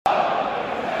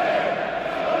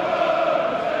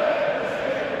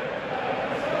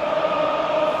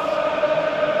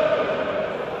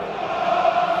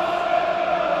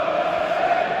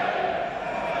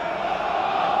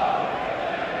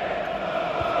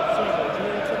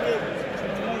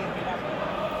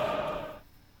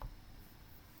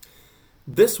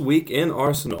This week in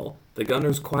Arsenal, the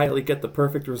Gunners quietly get the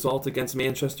perfect result against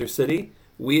Manchester City.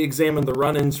 We examine the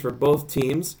run-ins for both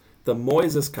teams. The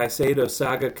Moises Caicedo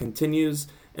saga continues,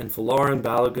 and Folarin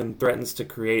Balogun threatens to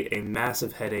create a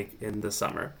massive headache in the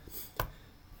summer.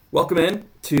 Welcome in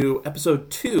to episode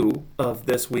 2 of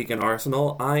This Week in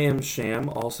Arsenal. I am Sham,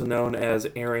 also known as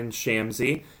Aaron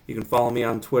Shamsy. You can follow me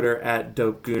on Twitter at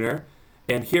DopeGooner.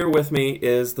 And here with me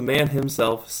is the man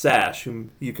himself, Sash,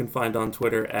 whom you can find on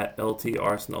Twitter at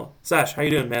LTArsenal. Sash, how you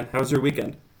doing, man? How was your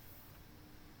weekend?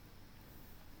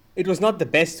 It was not the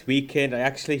best weekend. I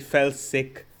actually fell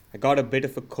sick. I got a bit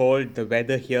of a cold. The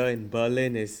weather here in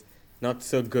Berlin is not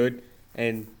so good,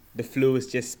 and the flu is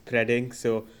just spreading.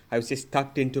 So I was just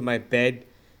tucked into my bed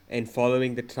and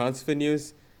following the transfer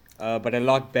news, but a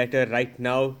lot better right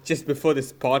now. Just before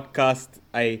this podcast,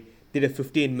 I did a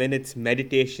 15 minutes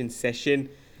meditation session,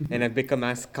 and I've become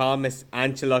as calm as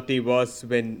Ancelotti was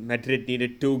when Madrid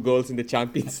needed 2 goals in the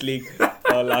Champions League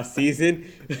last season.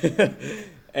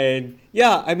 And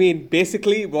yeah, I mean,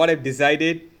 basically what I've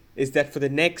decided is that for the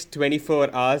next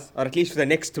 24 hours, or at least for the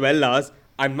next 12 hours,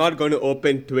 I'm not going to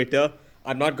open Twitter.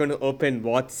 I'm not going to open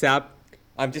WhatsApp.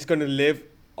 I'm just going to live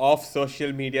off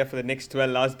social media for the next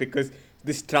 12 hours because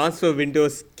this transfer window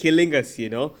is killing us, you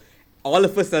know. All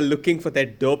of us are looking for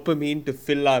that dopamine to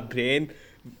fill our brain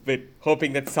with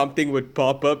hoping that something would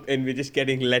pop up, and we're just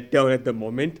getting let down at the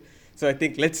moment. So I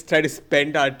think let's try to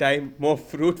spend our time more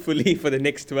fruitfully for the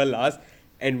next 12 hours,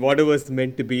 and whatever's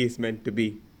meant to be is meant to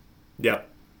be. Yep.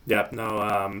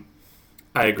 No,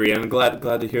 I agree. I'm glad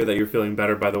to hear that you're feeling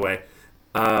better, by the way.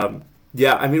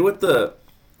 Yeah, I mean, with the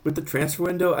transfer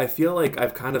window, I feel like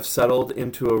I've kind of settled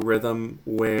into a rhythm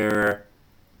where,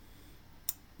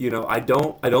 you know, I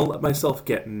don't let myself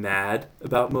get mad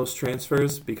about most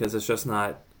transfers because it's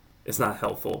not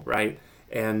helpful, right?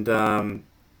 And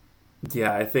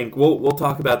yeah, I think we'll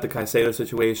talk about the Caicedo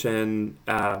situation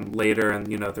later,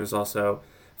 and you know, there's also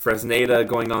Fresneda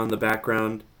going on in the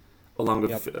background along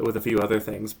with a few other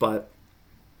things, but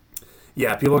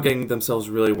yeah, people are getting themselves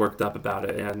really worked up about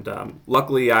it, and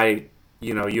luckily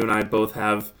you and I both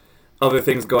have other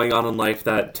things going on in life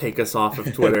that take us off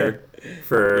of Twitter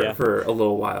for a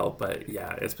little while, but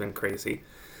yeah, it's been crazy.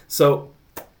 So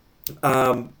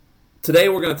today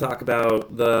we're going to talk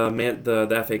about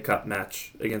the FA Cup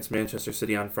match against Manchester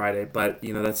City on Friday, but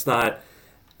you know, that's not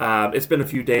it's been a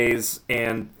few days,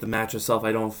 and the match itself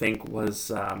I don't think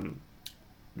was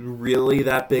really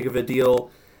that big of a deal.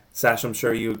 Sash, I'm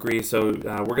sure you agree. So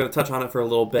we're going to touch on it for a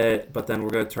little bit, but then we're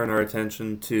going to turn our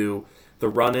attention to the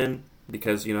run-in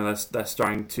because you know that's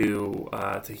starting to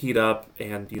heat up,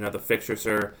 and you know the fixtures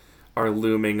are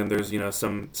looming, and there's you know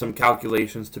some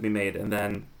calculations to be made, and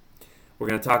then we're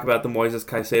going to talk about the Moises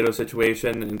Caicedo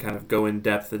situation and kind of go in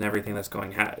depth in everything that's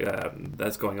going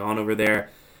on over there,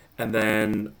 and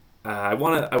then I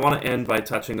want to end by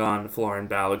touching on Folarin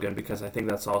Balogun because I think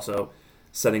that's also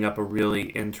setting up a really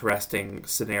interesting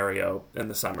scenario in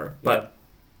the summer. But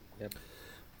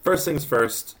First things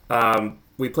first,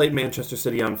 we played Manchester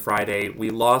City on Friday. We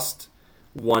lost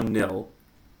 1-0,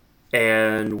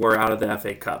 and we're out of the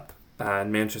FA Cup.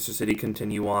 And Manchester City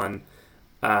continue on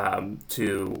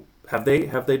to... Have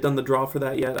they done the draw for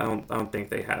that yet? I don't think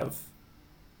they have.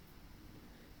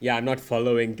 Yeah, I'm not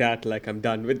following that. Like, I'm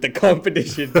done with the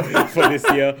competition for this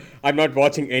year. I'm not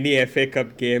watching any FA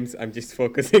Cup games. I'm just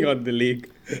focusing on the league.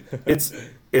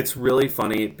 It's really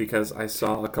funny because I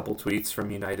saw a couple tweets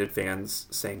from United fans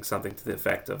saying something to the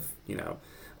effect of, you know,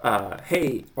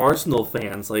 hey, Arsenal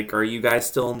fans, like, are you guys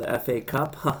still in the FA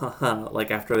Cup? Like,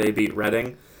 after they beat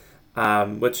Reading.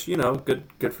 Which, you know,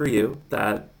 good for you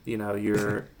that, you know,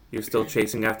 you're still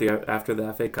chasing after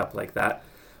the FA Cup like that.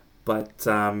 But,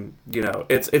 you know,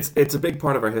 it's a big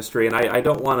part of our history, and I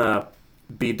don't want to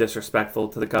be disrespectful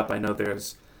to the Cup. I know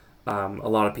there's a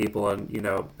lot of people, and, you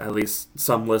know, at least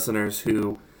some listeners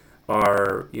who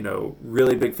are, you know,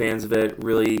 really big fans of it,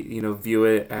 really, you know, view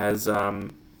it as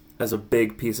a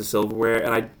big piece of silverware,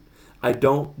 and I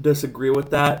don't disagree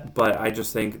with that, but I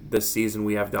just think this season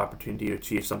we have the opportunity to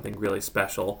achieve something really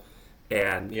special,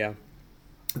 and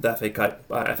the FA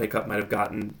Cup might have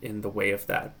gotten in the way of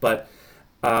that. But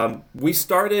we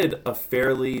started a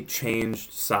fairly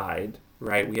changed side,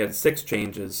 right? We had 6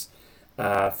 changes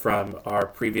from our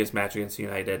previous match against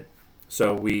United.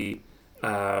 So we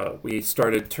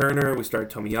started Turner, we started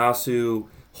Tomiyasu,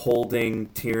 Holding,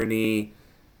 Tierney,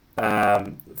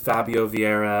 Fabio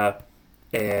Vieira,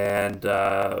 and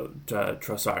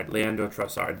Trossard, Leandro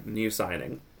Trossard, new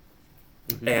signing.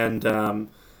 Mm-hmm. And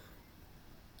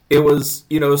it was,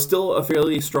 you know, still a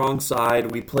fairly strong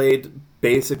side. We played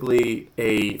basically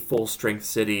a full-strength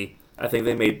City. I think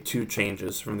they made 2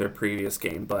 changes from their previous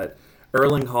game, but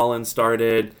Erling Haaland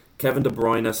started, Kevin De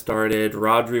Bruyne started,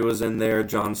 Rodri was in there,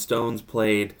 John Stones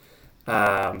played.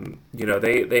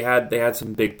 They had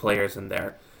some big players in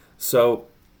there. So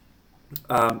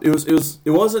it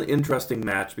was an interesting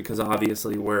match because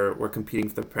obviously we're competing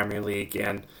for the Premier League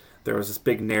and there was this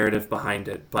big narrative behind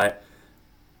it. But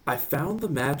I found the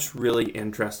match really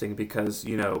interesting because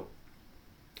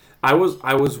I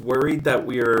was worried that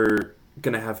we were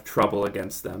gonna have trouble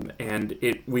against them, and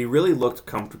we really looked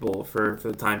comfortable for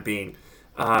the time being,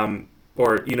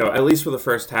 or at least for the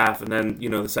first half, and then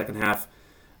the second half.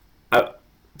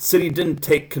 City didn't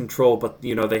take control, but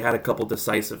they had a couple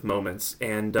decisive moments,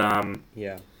 and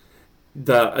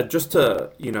just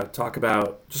to talk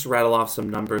about, just rattle off some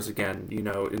numbers again,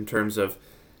 in terms of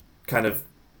kind of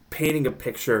painting a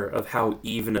picture of how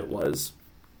even it was.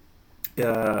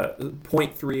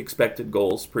 0.3 expected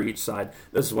goals per each side.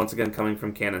 This is once again coming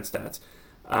from Canon Stats.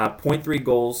 0.3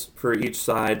 goals per each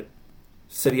side.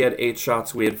 City had 8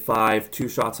 shots. We had 5. 2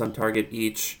 shots on target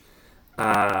each.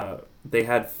 They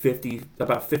had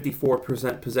about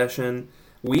 54% possession.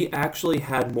 We actually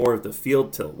had more of the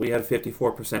field tilt. We had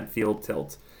 54% field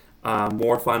tilt.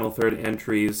 More final third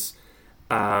entries.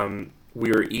 We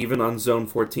were even on zone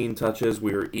 14 touches.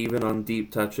 We were even on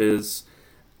deep touches.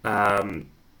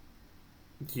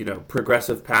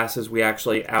 Progressive passes, we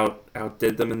actually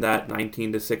outdid them in that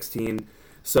 19-16.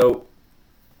 So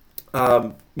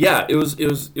it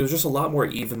was just a lot more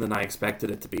even than I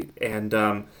expected it to be. And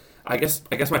I guess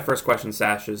my first question,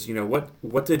 Sash, is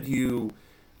what did you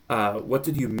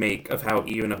make of how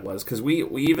even it was? Because we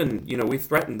even we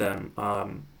threatened them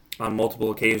on multiple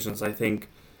occasions. I think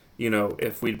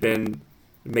if we'd been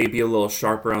maybe a little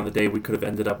sharper on the day, we could have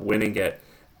ended up winning it.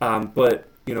 But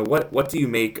what do you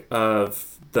make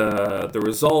of the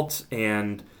result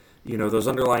and those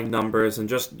underlying numbers and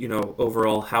just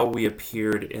overall how we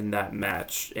appeared in that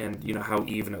match and how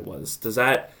even it was? Does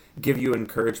that give you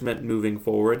encouragement moving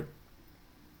forward?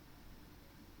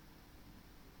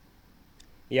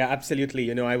 Yeah,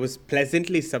 absolutely. I was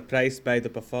pleasantly surprised by the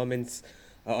performance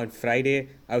on Friday.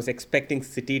 I was expecting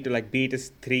City to beat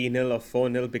us 3-0 or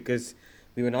 4-0 because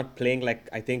we were not playing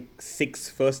I think 6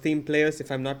 first team players,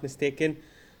 if I'm not mistaken.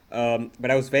 But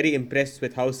I was very impressed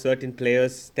with how certain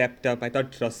players stepped up. I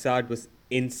thought Trossard was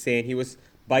insane. He was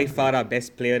by far our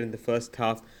best player in the first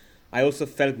half. I also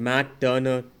felt Matt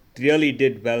Turner really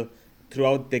did well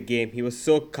throughout the game. He was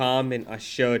so calm and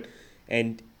assured.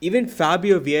 And even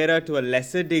Fabio Vieira to a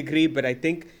lesser degree, but I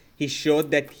think he showed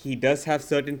that he does have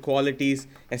certain qualities,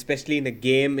 especially in a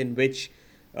game in which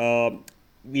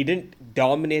we didn't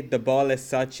dominate the ball as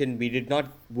such and we did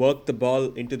not work the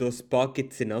ball into those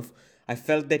pockets enough. I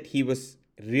felt that he was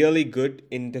really good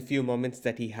in the few moments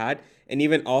that he had, and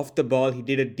even off the ball, he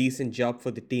did a decent job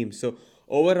for the team. So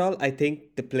overall, I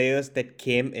think the players that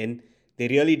came in, they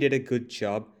really did a good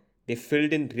job. They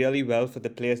filled in really well for the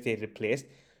players they replaced.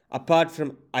 Apart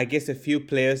from, I guess, a few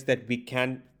players that we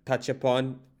can touch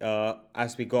upon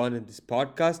as we go on in this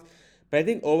podcast. But I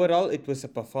think overall, it was a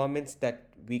performance that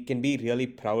we can be really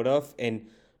proud of. And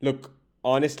look,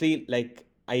 honestly,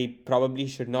 I probably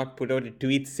should not put out a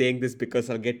tweet saying this because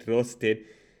I'll get roasted,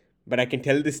 but I can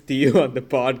tell this to you on the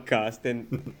podcast.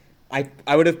 And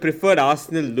I would have preferred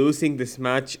Arsenal losing this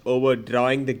match over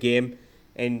drawing the game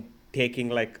and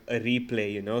taking a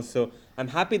replay, So I'm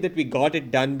happy that we got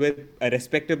it done with a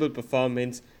respectable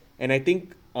performance. And I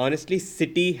think, honestly,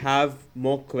 City have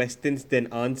more questions than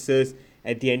answers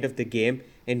at the end of the game.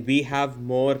 And we have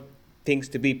more things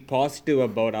to be positive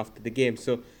about after the game.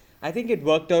 So I think it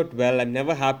worked out well. I'm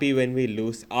never happy when we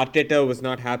lose. Arteta was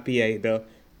not happy either.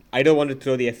 I don't want to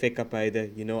throw the FA Cup either.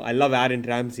 I love Aaron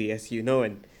Ramsey, as you know,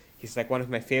 and he's one of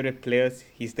my favorite players.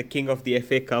 He's the king of the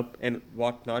FA Cup and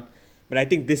whatnot. But I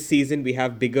think this season we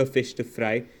have bigger fish to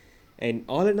fry. And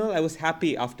all in all, I was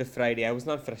happy after Friday. I was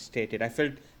not frustrated. I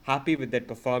felt happy with that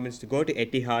performance to go to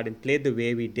Etihad and play the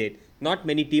way we did. Not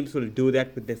many teams will do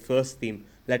that with their first team,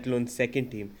 let alone second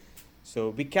team. So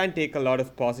we can take a lot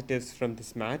of positives from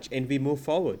this match and we move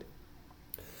forward.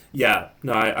 Yeah,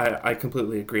 no, I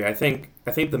completely agree. I think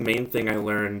the main thing I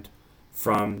learned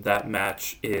from that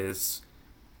match is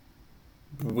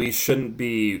we shouldn't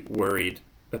be worried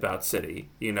about City.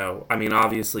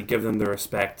 Obviously give them the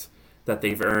respect that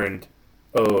they've earned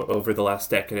over the last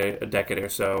decade or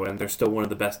so, and they're still one of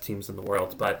the best teams in the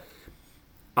world. But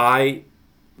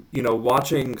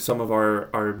watching some of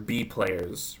our B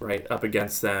players, right, up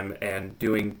against them and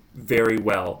doing very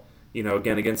well,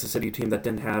 again, against a City team that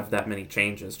didn't have that many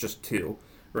changes, just 2,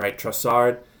 right?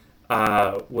 Trossard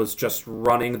was just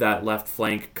running that left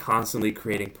flank, constantly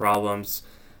creating problems.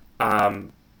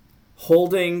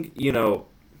 Holding,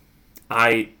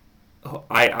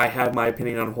 I have my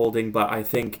opinion on Holding, but I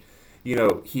think,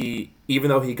 he, even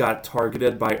though he got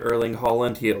targeted by Erling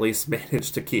Haaland, he at least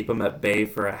managed to keep him at bay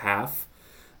for a half.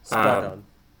 Spot Um, on.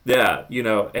 yeah,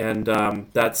 and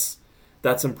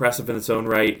that's impressive in its own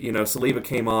right. Saliba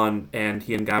came on and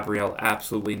he and Gabriel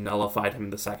absolutely nullified him in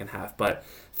the second half. But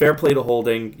fair play to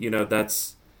Holding.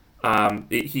 That's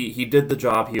he did the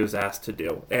job he was asked to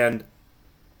do, and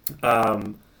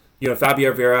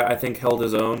Fabio Vera I think held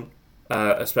his own,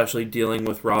 especially dealing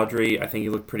with Rodri. I think he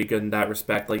looked pretty good in that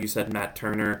respect. Like you said, Matt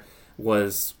Turner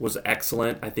was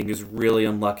excellent. I think is really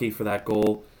unlucky for that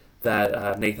goal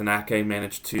that Nathan Ake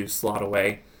managed to slot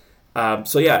away.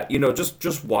 So yeah,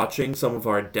 just watching some of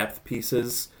our depth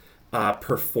pieces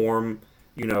perform,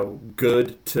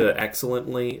 good to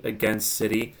excellently against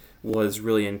City was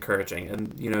really encouraging,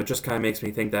 and it just kind of makes me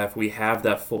think that if we have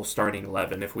that full starting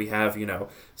 11, if we have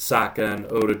Saka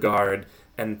and Odegaard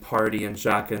and Partey and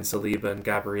Xhaka and Saliba and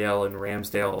Gabriel and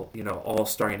Ramsdale, all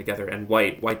starting together, and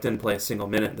White didn't play a single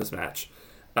minute in this match.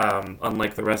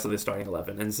 Unlike the rest of the starting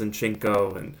 11, and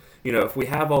Zinchenko, and if we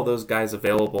have all those guys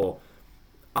available,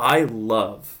 I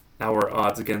love our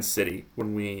odds against City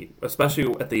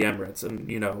especially at the Emirates,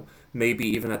 and maybe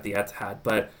even at the Etihad.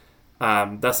 But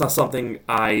that's not something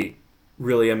I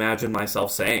really imagine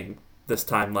myself saying this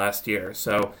time last year.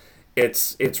 So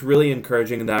it's really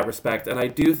encouraging in that respect, and I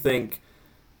do think,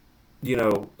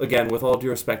 again, with all due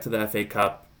respect to the FA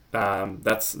Cup,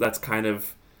 that's kind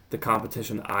of the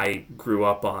competition I grew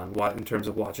up on in terms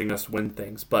of watching us win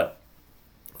things. But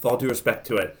with all due respect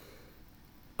to it,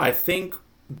 I think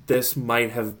this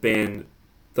might have been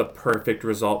the perfect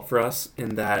result for us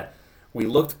in that we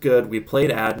looked good, we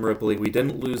played admirably, we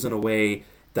didn't lose in a way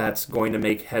that's going to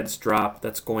make heads drop,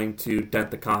 that's going to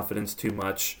dent the confidence too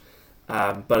much.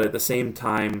 But at the same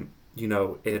time,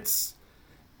 it's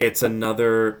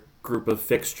another group of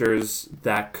fixtures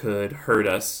that could hurt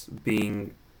us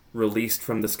being released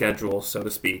from the schedule, so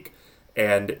to speak.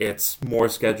 And it's more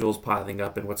schedules piling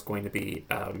up in what's going to be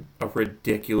a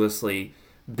ridiculously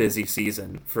busy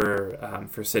season for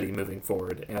City moving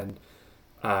forward. And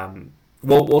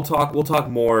we'll talk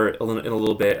more in a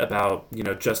little bit about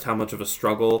just how much of a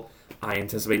struggle I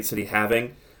anticipate City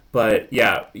having. But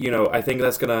yeah, I think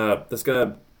that's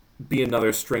gonna be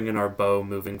another string in our bow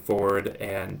moving forward,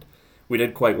 and we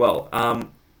did quite well.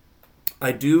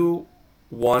 I do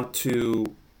want to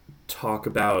talk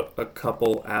about a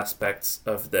couple aspects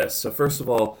of this. So first of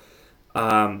all,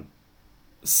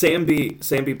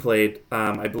 Sambi played.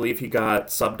 I believe he got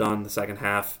subbed on the second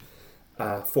half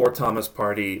for Thomas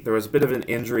Partey. There was a bit of an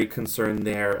injury concern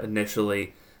there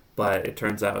initially, but it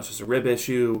turns out it's just a rib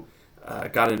issue.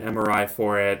 Got an MRI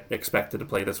for it. Expected to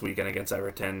play this weekend against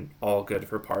Everton. All good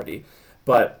for Partey.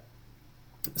 But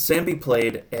Sambi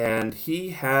played, and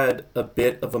he had a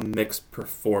bit of a mixed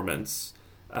performance,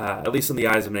 at least in the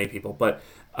eyes of many people. But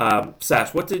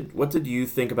Sash, what did you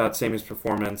think about Sambi's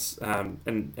performance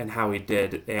and how he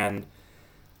did? And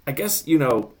I guess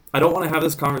I don't want to have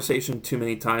this conversation too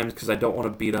many times because I don't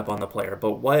want to beat up on the player.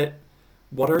 But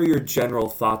what are your general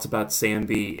thoughts about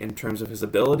Sambi in terms of his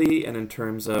ability and in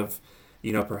terms of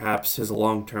perhaps his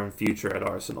long-term future at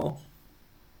Arsenal?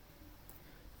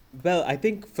 Well, I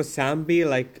think for Sambi,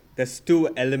 there's two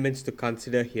elements to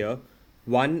consider here.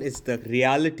 One is the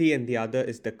reality and the other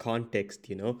is the context.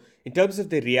 In terms of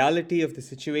the reality of the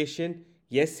situation,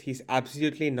 yes, he's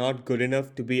absolutely not good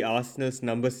enough to be Arsenal's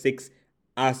number 6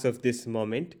 as of this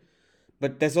moment.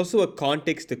 But there's also a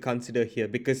context to consider here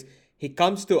because he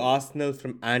comes to Arsenal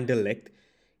from Anderlecht.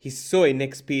 He's so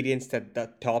inexperienced at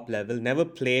the top level, never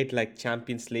played like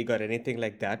Champions League or anything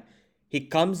like that. He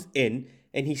comes in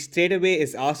and he straight away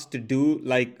is asked to do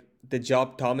like the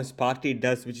job Thomas Partey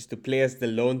does, which is to play as the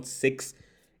lone six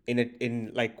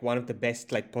in like one of the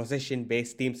best like possession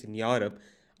based teams in Europe.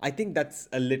 I think that's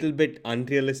a little bit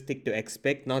unrealistic to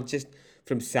expect, not just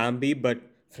from Sambi, but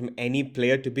from any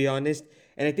player, to be honest.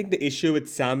 And I think the issue with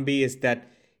Sambi is that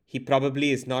he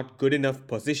probably is not good enough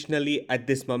positionally at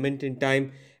this moment in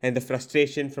time. And the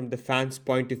frustration from the fans'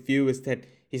 point of view is that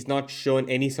he's not shown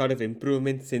any sort of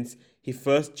improvement since he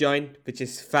first joined, which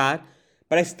is fair.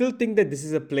 But I still think that this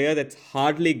is a player that's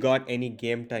hardly got any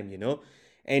game time.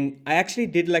 And I actually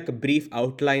did like a brief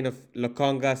outline of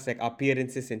Lokonga's like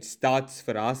appearances and starts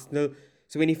for Arsenal.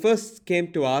 So when he first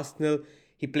came to Arsenal,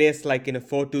 he plays like in a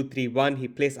 4-2-3-1. He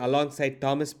plays alongside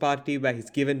Thomas Partey where he's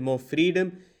given more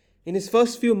freedom. In his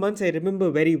first few months, I remember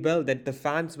very well that the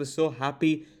fans were so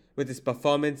happy with his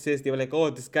performances. They were like, oh,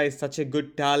 this guy is such a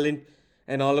good talent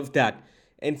and all of that.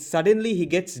 And suddenly he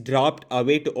gets dropped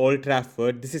away to Old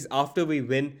Trafford. This is after we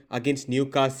win against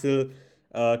Newcastle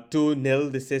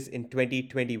 2-0. This is in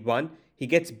 2021. He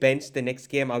gets benched the next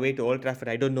game away to Old Trafford.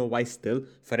 I don't know why still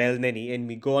for El Neni, and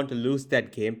we go on to lose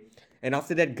that game. And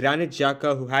after that, Granit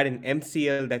Xhaka, who had an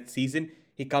MCL that season,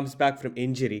 he comes back from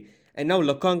injury. And now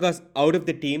Lokonga's out of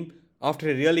the team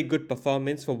after a really good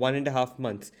performance for 1.5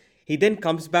 months. He then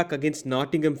comes back against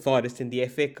Nottingham Forest in the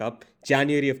FA Cup,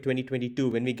 January of 2022,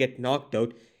 when we get knocked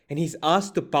out, and he's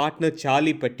asked to partner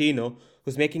Charlie Patino,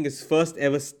 who's making his first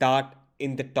ever start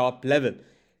in the top level.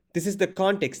 This is the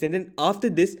context. And then after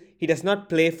this, he does not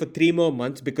play for 3 more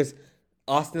months because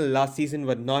Arsenal last season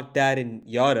were not there in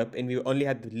Europe and we only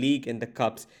had the league and the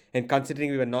cups. And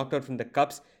considering we were knocked out from the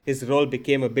cups, his role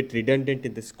became a bit redundant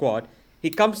in the squad. He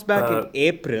comes back in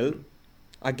April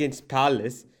against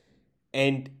Palace.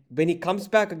 And when he comes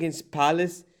back against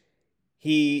Palace,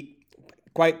 he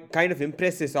quite kind of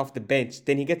impresses off the bench.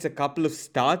 Then he gets a couple of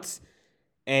starts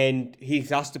and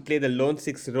he's asked to play the lone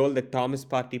six role that Thomas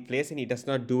Partey plays, and he does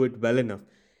not do it well enough.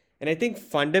 And I think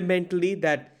fundamentally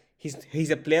that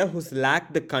he's a player who's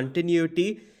lacked the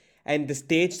continuity and the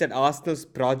stage that Arsenal's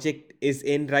project is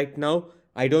in right now.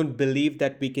 I don't believe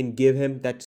that we can give him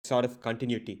that sort of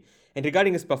continuity. And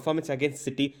regarding his performance against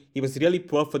City, he was really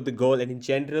poor for the goal and in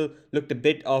general looked a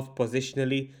bit off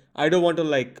positionally. I don't want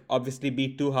to obviously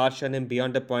be too harsh on him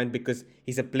beyond the point because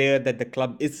he's a player that the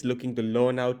club is looking to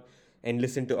loan out and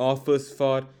listen to offers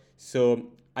for. So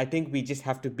I think we just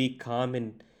have to be calm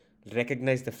and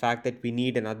recognize the fact that we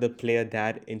need another player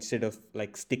there instead of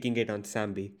sticking it on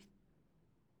Sambi.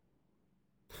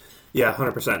 Yeah,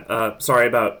 100%. Sorry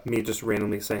about me just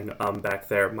randomly saying back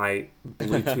there. My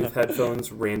Bluetooth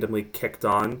headphones randomly kicked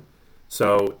on.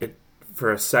 So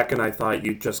for a second I thought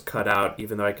you just cut out,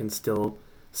 even though I can still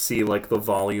see the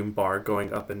volume bar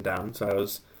going up and down. So I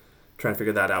was trying to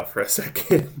figure that out for a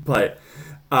second. But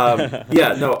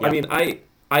yeah, no, yeah. I mean, I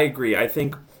agree. I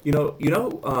think,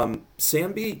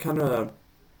 Sambi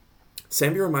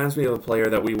reminds me of a player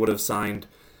that we would have signed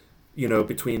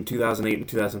between 2008 and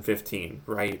 2015,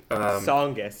 right?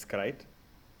 Song-esque, right?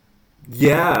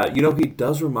 Yeah, he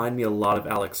does remind me a lot of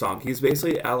Alex Song. He's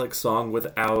basically Alex Song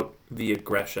without the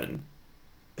aggression,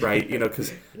 right?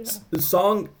 Because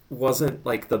Song wasn't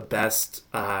the best,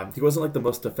 he wasn't the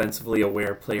most defensively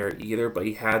aware player either, but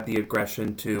he had the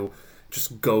aggression to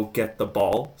just go get the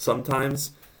ball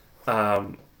sometimes.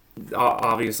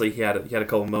 Obviously he had a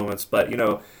couple moments, but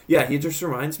he just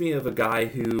reminds me of a guy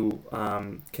who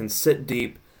can sit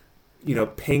deep,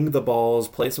 ping the balls,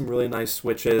 play some really nice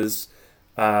switches.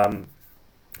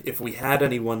 If we had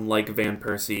anyone like Van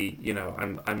Persie,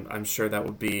 I'm sure that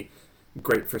would be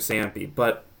great for Sambi.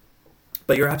 But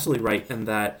you're absolutely right in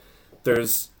that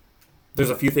there's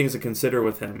a few things to consider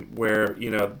with him where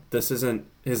this isn't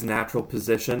his natural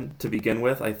position to begin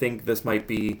with. I think this might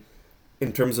be,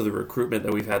 in terms of the recruitment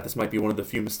that we've had, this might be one of the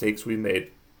few mistakes we made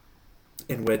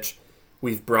in which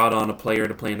we've brought on a player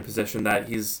to play in a position that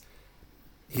he's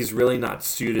really not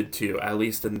suited to, at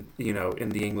least in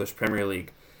the English Premier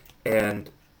League. And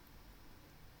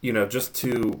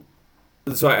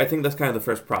so I think that's kind of the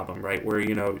first problem, right? Where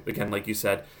again, like you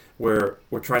said, we're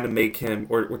trying to make him,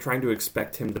 or we're trying to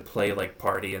expect him to play like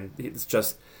Partey, and it's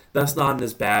just, that's not in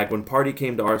his bag. When Partey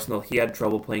came to Arsenal, he had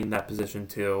trouble playing that position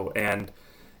too, and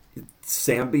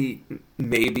Sambi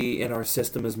maybe in our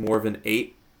system is more of an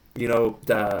 8. He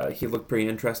looked pretty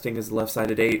interesting as a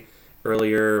left-sided 8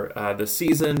 earlier this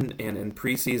season and in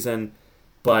preseason,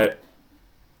 but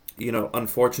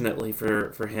unfortunately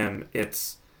for him,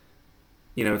 it's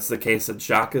the case that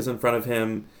Xhaka's in front of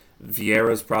him,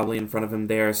 Vieira's probably in front of him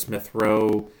there, Smith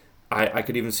Rowe. I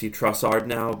could even see Trossard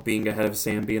now being ahead of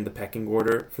Sambi in the pecking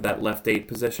order for that left 8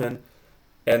 position.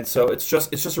 And so it's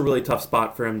just a really tough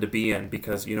spot for him to be in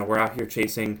because, we're out here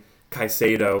chasing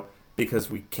Caicedo because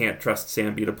we can't trust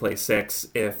Sambi to play 6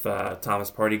 if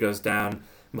Thomas Partey goes down.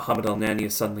 Mohamed El Neni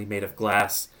is suddenly made of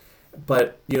glass.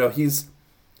 But, he's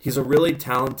a really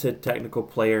talented technical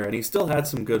player, and he still had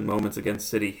some good moments against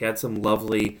City. He had some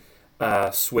lovely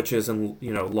switches and,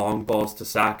 long balls to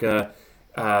Saka.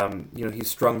 He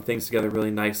strung things together really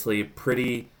nicely.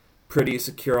 Pretty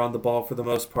secure on the ball for the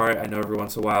most part. I know every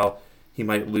once in a while he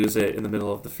might lose it in the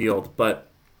middle of the field. But,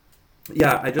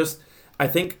 yeah, I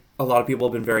think a lot of people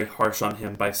have been very harsh on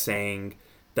him by saying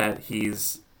that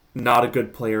he's not a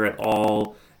good player at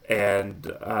all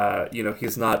and,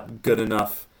 he's not good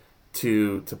enough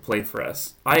to play for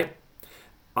us.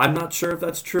 I'm not sure if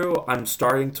that's true. I'm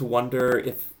starting to wonder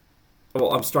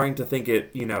I'm starting to think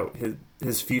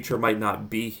his future might not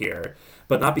be here,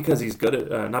 but not because he's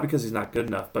not because he's not good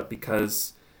enough, but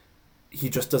because he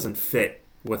just doesn't fit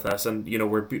with us, and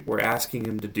we're asking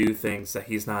him to do things that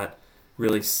he's not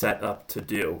really set up to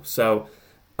do. So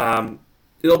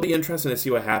it'll be interesting to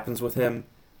see what happens with him.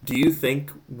 Do you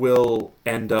think we'll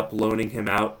end up loaning him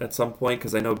out at some point?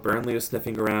 Because I know Burnley was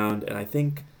sniffing around, and I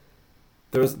think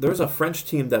there's a French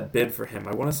team that bid for him.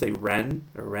 I want to say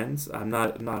Rennes. I'm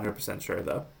not 100% sure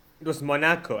though. It was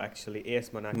Monaco, actually,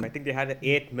 AS Monaco. I think they had an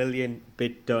 8 million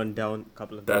bid turned down a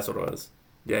couple of That's days what it ago. was.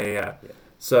 Yeah, yeah, yeah. Yeah.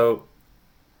 So,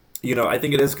 I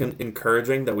think it is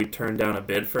encouraging that we turned down a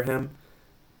bid for him.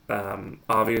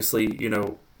 Obviously,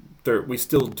 we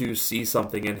still do see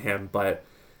something in him, but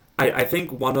I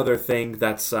think one other thing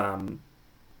that's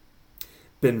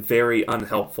been very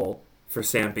unhelpful for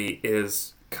Sambi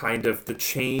is kind of the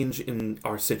change in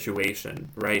our situation,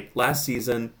 right? Last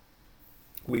season,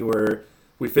 we were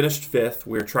we finished fifth.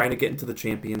 We were trying to get into the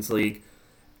Champions League,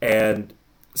 and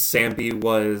Sambi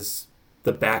was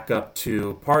the backup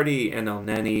to Party and El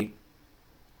Neni,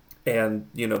 and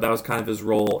that was kind of his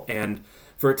role. And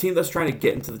for a team that's trying to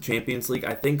get into the Champions League,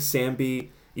 I think Sambi,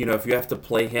 if you have to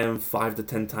play him 5 to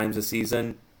 10 times a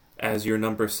season as your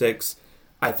number six,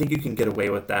 I think you can get away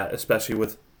with that, especially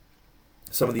with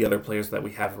some of the other players that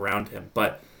we have around him.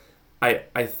 But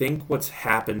I think what's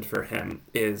happened for him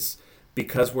is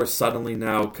because we're suddenly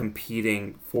now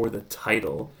competing for the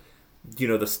title,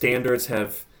 the standards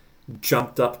have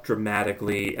jumped up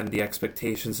dramatically and the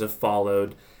expectations have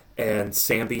followed, and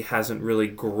Sambi hasn't really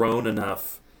grown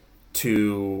enough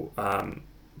to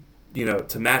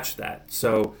to match that.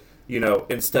 So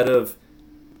instead of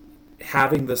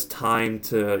having this time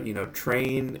to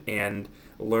train and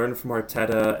learn from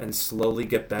Arteta and slowly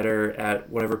get better at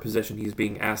whatever position he's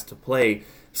being asked to play,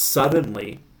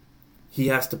 suddenly he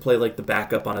has to play like the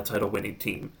backup on a title winning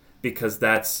team because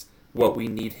that's what we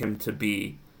need him to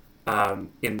be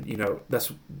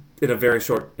that's in a very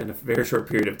short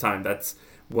period of time. That's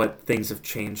what things have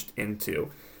changed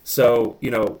into. So,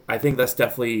 I think that's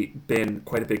definitely been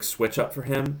quite a big switch up for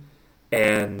him.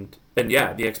 And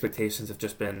yeah, the expectations have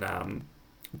just been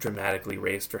dramatically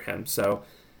raised for him. So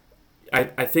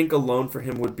I think a loan for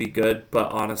him would be good,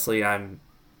 but honestly,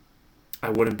 I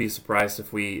wouldn't be surprised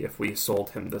if we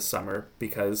sold him this summer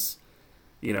because,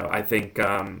 I think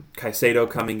Caicedo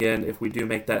coming in, if we do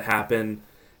make that happen,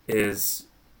 is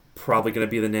probably going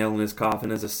to be the nail in his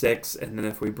coffin as a six. And then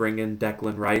if we bring in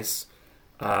Declan Rice,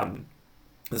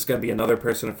 there's going to be another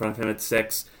person in front of him at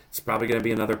six. It's probably going to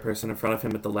be another person in front of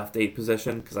him at the left eight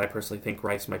position because I personally think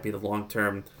Rice might be the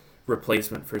long-term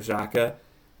replacement for Xhaka.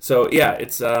 So yeah,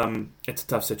 it's a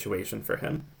tough situation for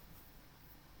him.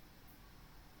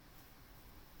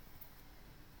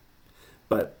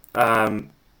 But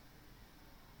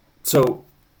so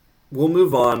we'll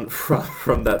move on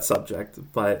from that subject.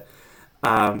 But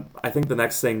I think the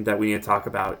next thing that we need to talk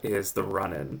about is the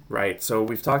run-in, right? So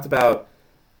we've talked about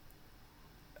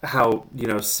how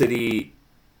City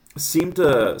seemed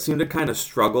to kind of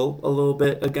struggle a little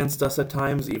bit against us at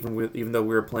times, even though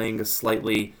we were playing a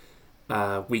slightly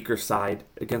weaker side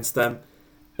against them.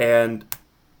 And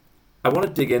I want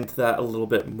to dig into that a little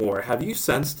bit more. Have you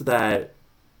sensed that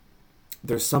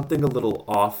there's something a little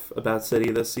off about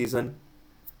City this season?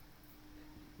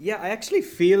 Yeah, I actually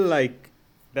feel like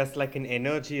there's like an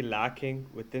energy lacking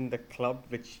within the club,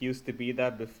 which used to be there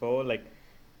before. Like,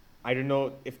 I don't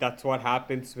know if that's what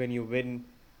happens when you win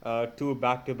two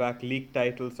back-to-back league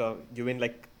titles, or you win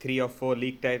like 3 or 4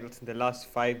 league titles in the last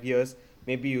 5 years.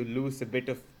 Maybe you lose a bit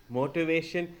of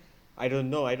motivation. I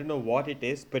don't know. I don't know what it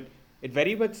is, but it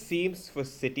very much seems for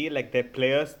City like their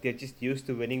players, they're just used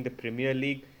to winning the Premier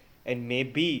League, and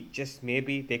maybe, just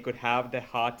maybe, they could have their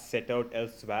hearts set out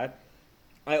elsewhere.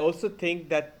 I also think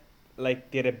that like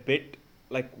they're a bit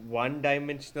like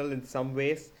one-dimensional in some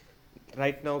ways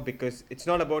right now because it's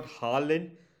not about Haaland,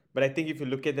 but I think if you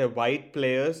look at their wide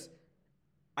players,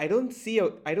 I don't see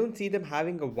them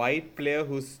having a wide player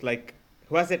who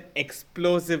has that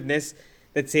explosiveness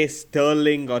that say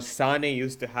Sterling or Sane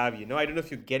used to have. I don't know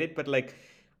if you get it, but like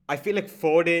I feel like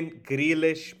Foden,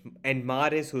 Grealish, and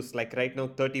Mahrez, who's like right now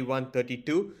 31,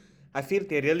 32, I feel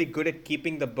they're really good at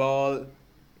keeping the ball,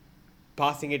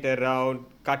 passing it around,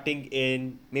 cutting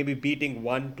in, maybe beating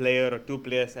one player or two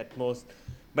players at most.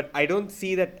 But I don't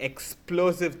see that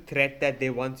explosive threat that they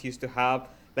once used to have,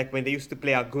 like when they used to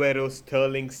play Aguero,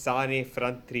 Sterling, Sane,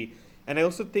 front three. And I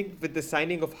also think with the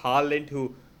signing of Haaland,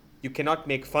 who you cannot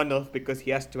make fun of because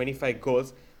he has 25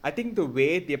 goals, I think the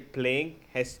way they're playing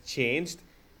has changed.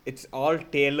 It's all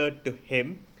tailored to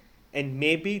him. And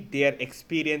maybe they are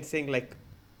experiencing like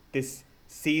this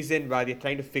season where they're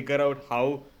trying to figure out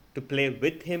how to play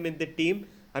with him in the team.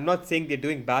 I'm not saying they're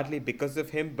doing badly because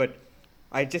of him, but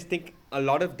I just think a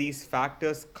lot of these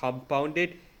factors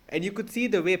compounded. And you could see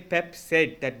the way Pep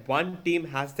said that one team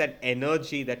has that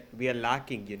energy that we are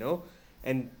lacking,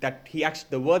 And that he actually,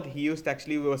 the word he used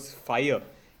actually was fire.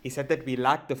 he said that we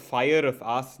lacked the fire of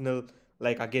Arsenal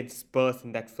like against Spurs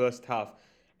in that first half.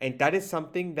 And that is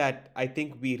something that I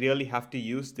think we really have to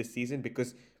use this season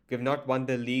because we have not won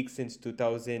the league since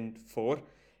 2004.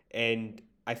 And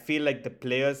I feel like the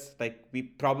players, like we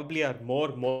probably are more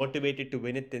motivated to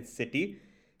win it than City.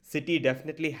 City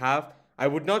definitely have, I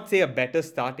would not say a better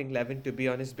starting 11 to be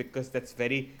honest, because that's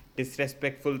very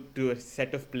disrespectful to a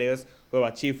set of players who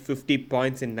have achieved 50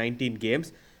 points in 19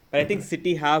 games. But I think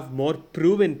City have more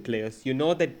proven players. You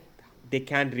know that they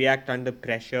can react under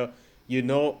pressure. You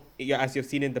know, as you've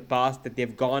seen in the past, that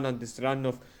they've gone on this run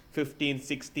of 15,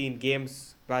 16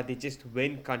 games where they just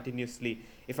win continuously.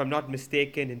 If I'm not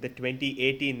mistaken, in the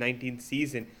 2018-19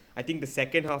 season, I think the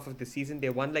second half of the season, they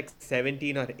won like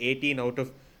 17 or 18 out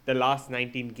of the last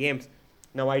 19 games.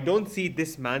 Now, I don't see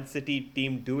this Man City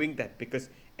team doing that because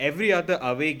every other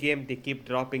away game, they keep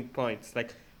dropping points.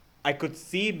 Like, I could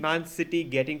see Man City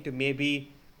getting to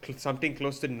maybe something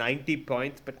close to 90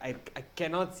 points, but I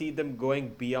cannot see them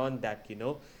going beyond that, you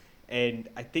know. And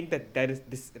I think that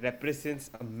this represents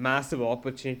a massive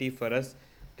opportunity for us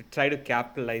to try to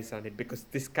capitalize on it because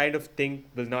this kind of thing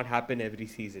will not happen every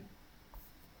season.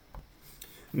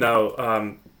 No,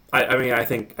 I mean, I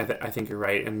think you're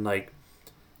right, and like,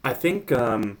 I think,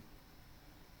 I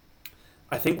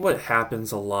think what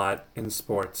happens a lot in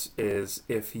sports is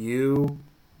if you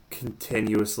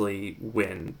continuously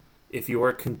win, if you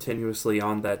are continuously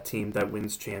on that team that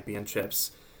wins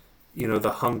championships, you know,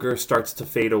 the hunger starts to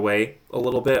fade away a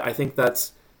little bit. I think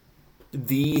that's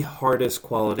the hardest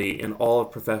quality in all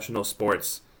of professional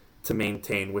sports to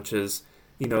maintain, which is,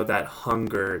 you know, that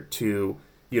hunger to,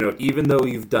 you know, even though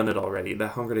you've done it already,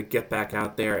 that hunger to get back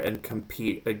out there and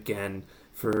compete again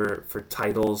for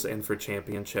titles and for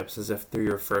championships as if they're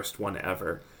your first one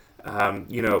ever.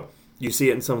 You know, you see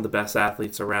it in some of the best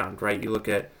athletes around, right? You look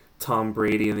at Tom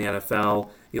Brady in the NFL,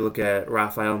 you look at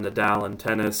Rafael Nadal in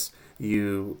tennis,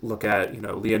 you look at, you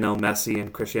know, Lionel Messi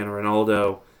and Cristiano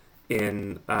Ronaldo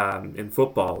in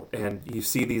football, and you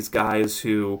see these guys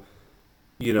who,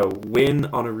 you know, win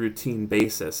on a routine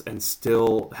basis and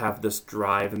still have this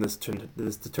drive and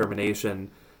this determination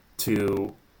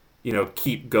to, you know,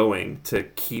 keep going, to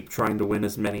keep trying to win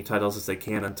as many titles as they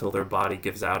can until their body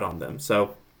gives out on them.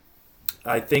 So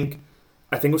I think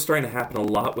what's starting to happen a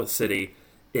lot with City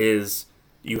is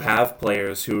you have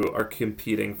players who are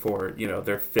competing for, you know,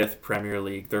 their fifth Premier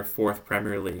League, their fourth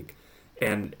Premier League,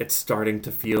 and it's starting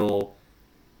to feel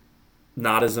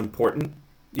not as important.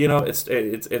 You know, it's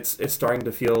starting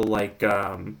to feel like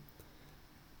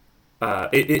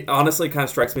it honestly kind of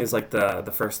strikes me as like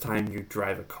the first time you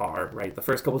drive a car, right? The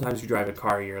first couple times you drive a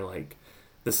car, you're like,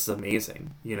 this is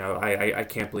amazing. You know, I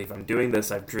can't believe I'm doing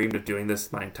this. I've dreamed of doing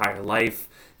this my entire life.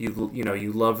 You know,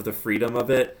 you love the freedom of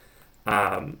it.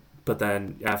 But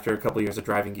then after a couple of years of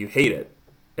driving, you hate it.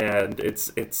 And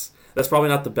it's that's probably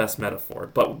not the best metaphor.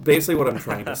 But basically what I'm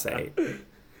trying to say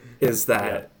is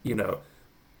that, you know,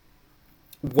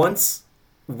 once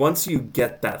you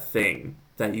get that thing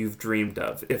that you've dreamed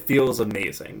of, it feels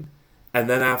amazing. And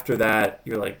then after that,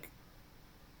 you're like,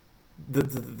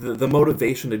 the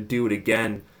motivation to do it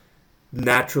again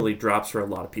naturally drops for a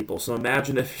lot of people. So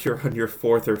imagine if you're on your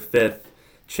fourth or fifth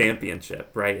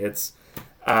championship, right? It's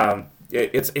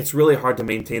really hard to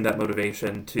maintain that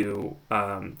motivation to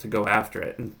go after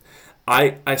it. And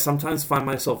I sometimes find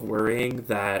myself worrying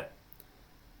that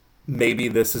maybe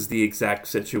this is the exact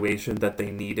situation that they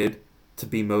needed to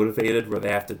be motivated, where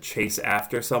they have to chase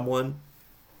after someone.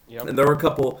 Yep. And there were a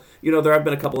couple, you know, there have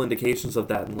been a couple indications of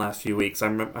that in the last few weeks.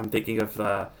 I'm thinking of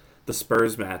the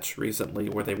Spurs match recently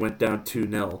where they went down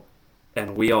 2-0,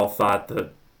 and we all thought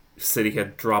that City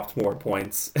had dropped more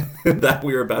points that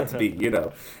we were about to be, you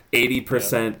know,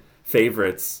 80%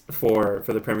 favorites for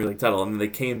the Premier League title. And then they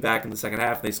came back in the second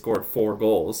half and they scored 4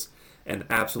 goals and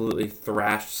absolutely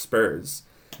thrashed Spurs.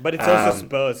 But it's also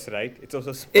Spurs, right? It's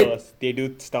also Spurs. They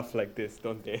do stuff like this,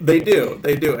 don't they? They do.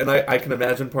 And I can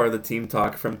imagine part of the team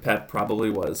talk from Pep probably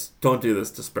was, don't do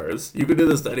this to Spurs. You can do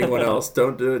this to anyone else.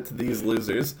 Don't do it to these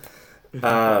losers.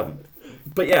 But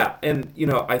yeah, and, you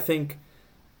know,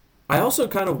 I also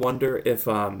kind of wonder if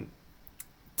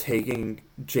taking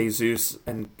Jesus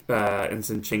and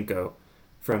Zinchenko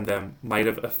from them might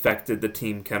have affected the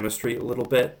team chemistry a little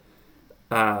bit.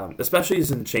 Especially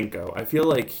Zinchenko. I feel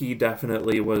like he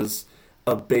definitely was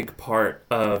a big part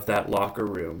of that locker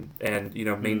room, and, you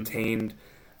know, maintained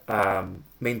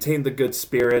the good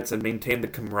spirits and maintained the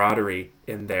camaraderie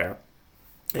in there.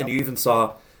 And you even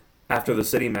saw after the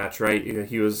City match, right?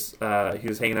 He was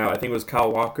hanging out. I think it was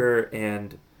Kyle Walker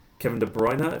and Kevin De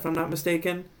Bruyne, if I'm not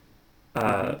mistaken,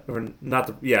 or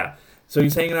not. So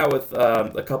he's hanging out with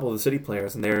a couple of the City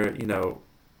players, and they're, you know,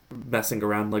 messing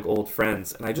around like old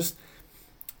friends. And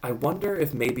I wonder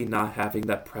if maybe not having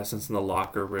that presence in the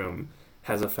locker room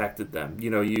has affected them.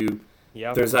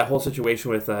 Yeah. There's that whole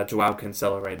situation with Joao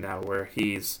Cancelo right now where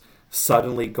he's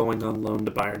suddenly going on loan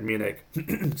to Bayern Munich,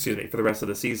 excuse me, for the rest of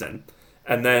the season.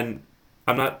 And then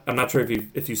I'm not sure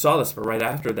if you saw this, but right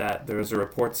after that there was a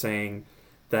report saying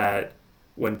that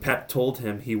when Pep told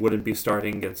him he wouldn't be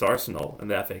starting against Arsenal in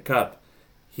the FA Cup,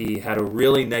 he had a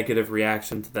really negative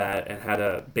reaction to that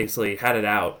and basically had it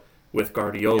out with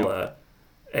Guardiola.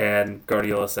 And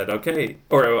Guardiola said, okay.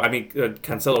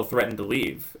 Cancelo threatened to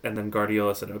leave. And then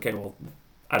Guardiola said, okay, well,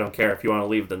 I don't care. If you want to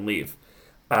leave, then leave.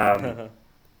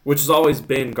 Which has always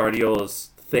been Guardiola's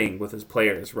thing with his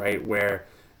players, right? Where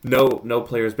no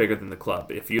player is bigger than the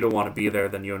club. If you don't want to be there,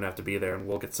 then you don't have to be there, and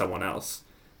we'll get someone else.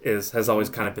 Has always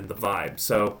kind of been the vibe.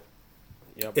 So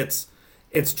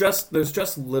it's just there's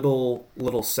just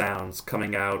little sounds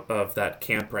coming out of that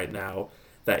camp right now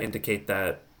that indicate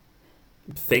that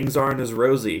things aren't as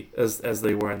rosy as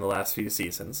they were in the last few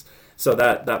seasons. So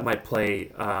that might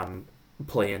play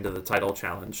into the title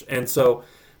challenge. And so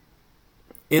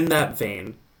in that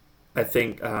vein, I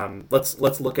think let's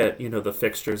look at the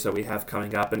fixtures that we have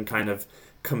coming up and kind of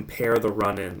compare the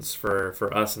run-ins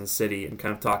for us and City and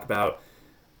kind of talk about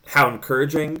how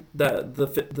encouraging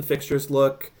the fixtures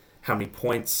look, how many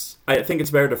points. I think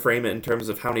it's better to frame it in terms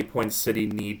of how many points City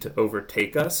need to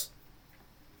overtake us.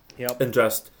 Yep. And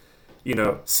just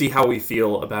see how we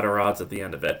feel about our odds at the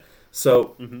end of it.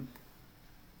 So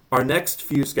our next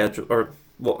few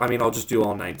I'll just do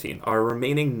all 19. Our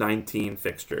remaining 19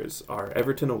 fixtures are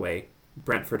Everton away,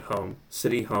 Brentford home,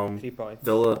 City home, 3 points.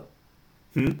 Villa.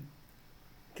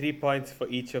 3 points for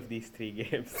each of these 3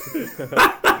 games.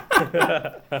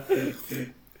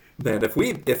 Man, if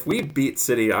we beat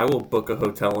City, I will book a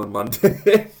hotel in London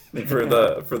for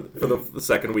the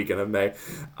second weekend of May.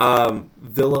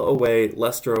 Villa away,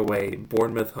 Leicester away,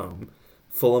 Bournemouth home,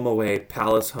 Fulham away,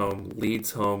 Palace home,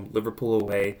 Leeds home, Liverpool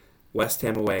away, West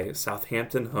Ham away,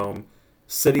 Southampton home,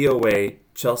 City away,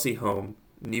 Chelsea home,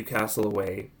 Newcastle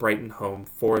away, Brighton home,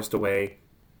 Forest away,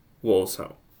 Wolves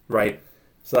home. Right?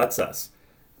 So that's us.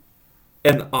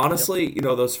 And honestly,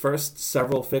 those first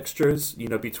several fixtures,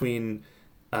 between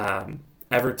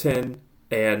Everton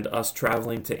and us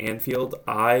traveling to Anfield,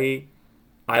 I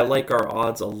like our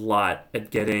odds a lot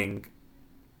at getting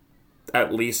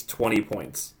at least 20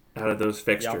 points out of those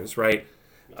fixtures, right?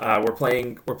 We're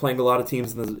playing a lot of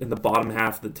teams in the bottom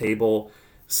half of the table.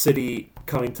 City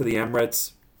coming to the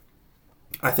Emirates.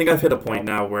 I think I've hit a point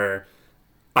now where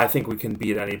I think we can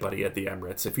beat anybody at the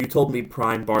Emirates. If you told me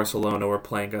prime Barcelona were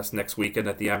playing us next weekend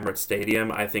at the Emirates Stadium,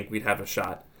 I think we'd have a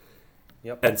shot.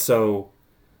 Yep. And so,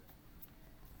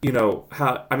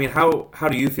 how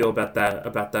do you feel about that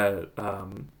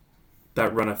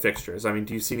run of fixtures? I mean,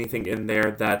 do you see anything in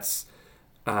there that's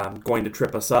going to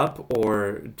trip us up,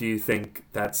 or do you think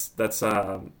that's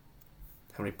how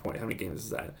many games is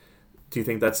that? Do you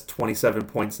think that's 27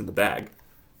 points in the bag?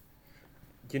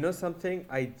 You know something?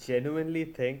 I genuinely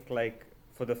think,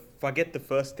 forget the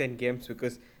first 10 games,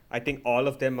 because I think all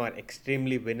of them are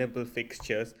extremely winnable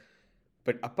fixtures.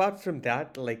 But apart from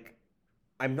that,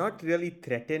 I'm not really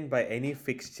threatened by any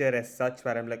fixture as such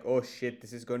where I'm like, oh shit,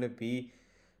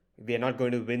 we are not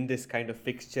going to win this kind of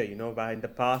fixture, where in the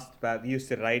past where we used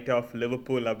to write off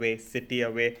Liverpool away, City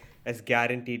away as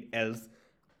guaranteed L's.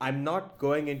 I'm not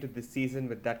going into this season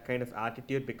with that kind of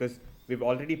attitude, because we've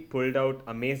already pulled out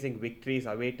amazing victories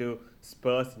away to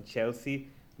Spurs and Chelsea.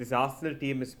 This Arsenal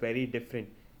team is very different.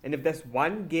 And if there's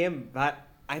one game that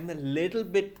I'm a little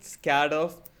bit scared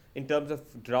of in terms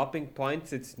of dropping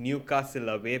points, it's Newcastle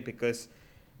away, because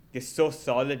they're so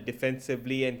solid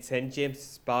defensively and St.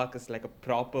 James's Park is like a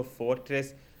proper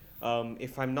fortress.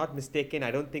 If I'm not mistaken,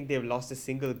 I don't think they've lost a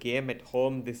single game at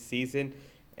home this season,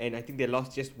 and I think they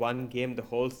lost just one game the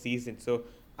whole season. So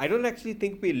I don't actually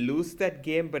think we lose that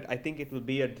game, but I think it will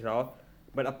be a draw.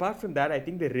 But apart from that, I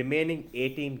think the remaining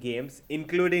 18 games,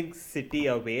 including City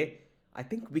away, I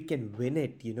think we can win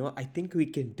it, I think we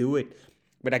can do it.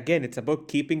 But again, it's about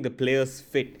keeping the players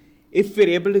fit. If we're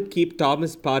able to keep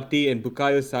Thomas Partey and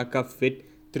Bukayo Saka fit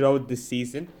throughout this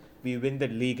season, we win the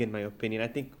league, in my opinion. I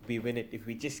think we win it if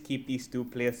we just keep these two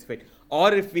players fit.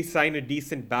 Or if we sign a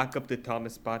decent backup to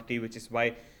Thomas Partey, which is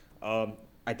why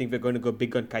I think we're going to go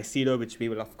big on Caicedo, which we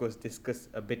will, of course, discuss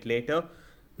a bit later.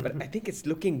 But I think it's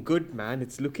looking good, man.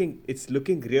 It's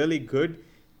looking really good.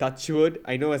 Touch wood.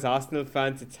 I know as Arsenal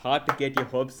fans, it's hard to get your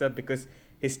hopes up because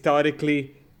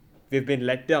historically we've been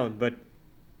let down. But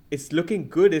it's looking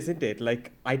good, isn't it?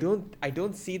 I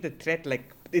don't see the threat.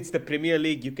 It's the Premier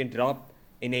League. You can drop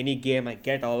in any game. I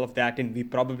get all of that, and we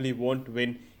probably won't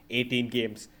win 18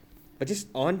 games. But just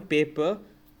on paper,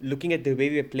 looking at the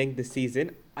way we're playing this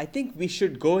season, I think we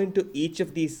should go into each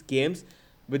of these games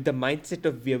with the mindset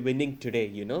of we're winning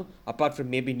today, apart from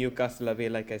maybe Newcastle away,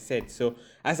 like I said. So,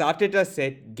 as Arteta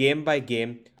said, game by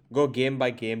game, go game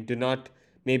by game. Do not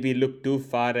maybe look too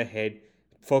far ahead.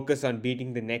 Focus on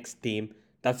beating the next team.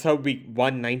 That's how we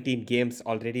won 19 games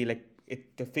already. Like,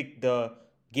 the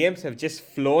games have just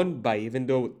flown by, even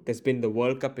though there's been the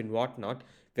World Cup and whatnot.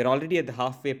 We're already at the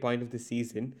halfway point of the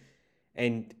season.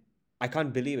 And I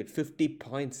can't believe it. 50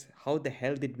 points. How the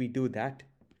hell did we do that?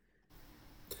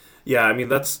 Yeah, I mean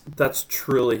that's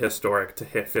truly historic to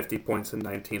hit 50 points in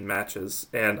 19 matches,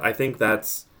 and I think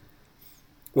that's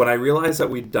when I realized that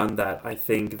we'd done that. I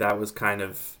think that was kind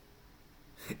of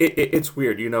it's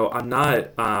weird, I'm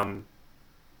not I'm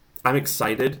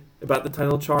excited about the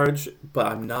title charge, but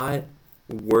I'm not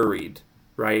worried,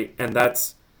 right? And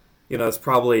that's it's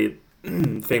probably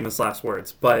famous last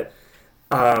words, but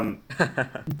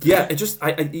yeah, it just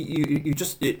you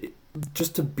just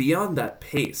just to be on that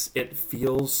pace, it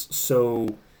feels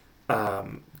so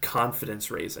confidence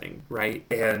raising, right?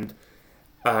 And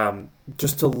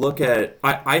just to look at,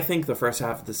 I think the first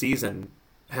half of the season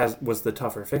was the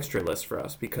tougher fixture list for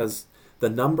us because the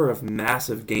number of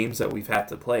massive games that we've had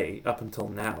to play up until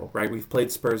now, right? We've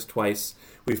played Spurs twice,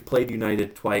 we've played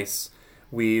United twice,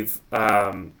 we've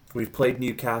played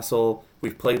Newcastle,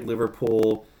 we've played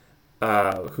Liverpool.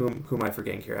 Whom am I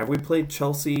forgetting here? Have we played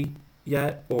Chelsea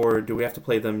yet, or do we have to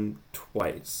play them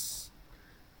twice?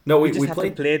 No, we just have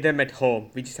played... to play them at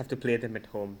home. We just have to play them at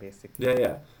home, basically.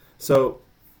 Yeah. So,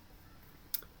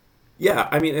 yeah,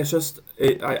 I mean, it's just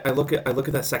I look at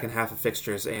that second half of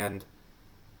fixtures, and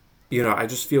I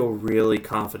just feel really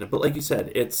confident. But like you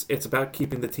said, it's about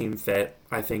keeping the team fit.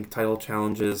 I think title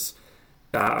challenges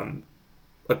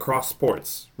across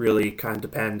sports really kind of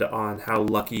depend on how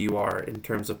lucky you are in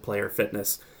terms of player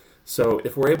fitness. So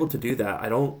if we're able to do that, I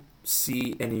don't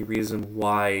see any reason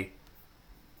why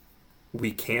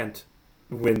we can't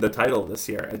win the title this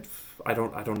year. I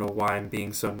don't know why I'm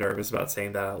being so nervous about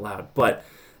saying that out loud. But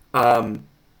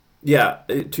yeah,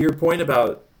 to your point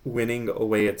about winning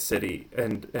away at City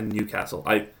and Newcastle,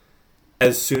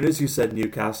 as soon as you said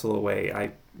Newcastle away,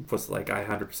 I was like, I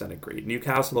 100% agree.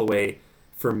 Newcastle away,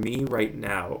 for me right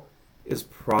now, is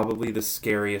probably the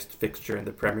scariest fixture in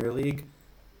the Premier League.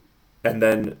 And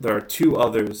then there are two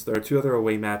other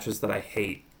away matches that I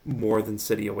hate more than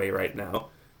City away right now.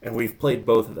 And we've played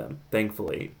both of them,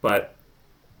 thankfully. But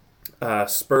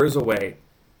Spurs away,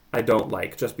 I don't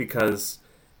like, just because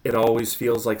it always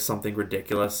feels like something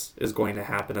ridiculous is going to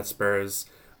happen at Spurs.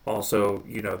 Also,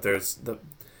 there's the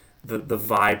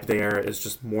vibe there is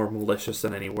just more malicious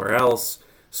than anywhere else.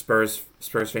 Spurs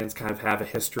fans kind of have a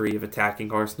history of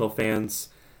attacking Arsenal fans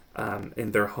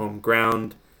in their home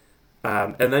ground.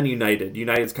 And then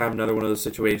United's kind of another one of those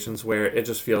situations where it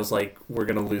just feels like we're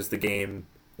going to lose the game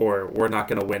or we're not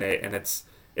going to win it, and it's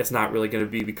not really going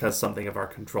to be because something of our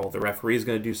control. The referee is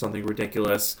going to do something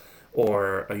ridiculous,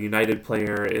 or a United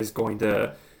player is going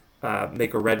to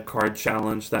make a red card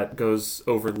challenge that goes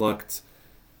overlooked.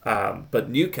 But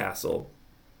Newcastle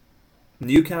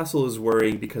is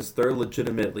worrying because they're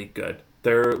legitimately good.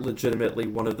 They're legitimately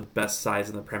one of the best sides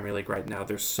in the Premier League right now.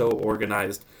 They're so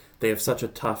organized. They have such a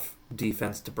tough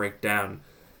defense to break down.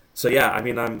 So yeah, I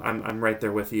mean, I'm right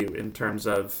there with you in terms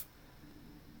of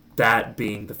that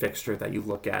being the fixture that you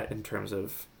look at in terms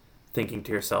of thinking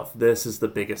to yourself, this is the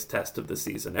biggest test of the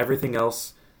season. Everything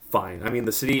else, fine. I mean,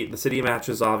 the city match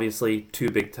is obviously two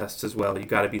big tests as well. You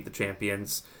got to beat the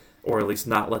champions, or at least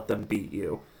not let them beat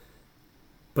you.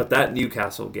 But that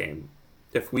Newcastle game,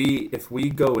 if we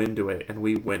go into it and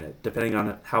we win it, depending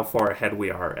on how far ahead we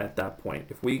are at that point,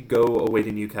 if we go away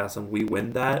to Newcastle and we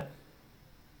win that,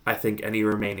 I think any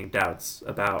remaining doubts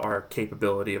about our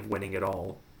capability of winning it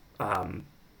all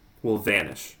will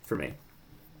vanish for me.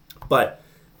 But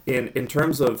in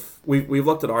terms of, we've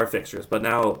looked at our fixtures, but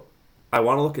now I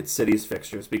want to look at City's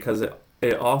fixtures because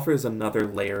it offers another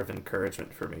layer of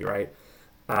encouragement for me, right?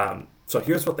 So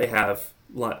here's what they have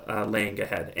laying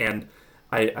ahead. And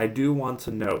I do want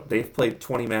to note, they've played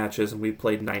 20 matches and we've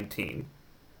played 19.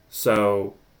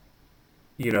 So,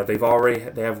 they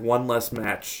have one less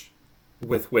match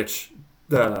with which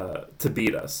to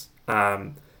beat us.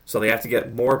 So they have to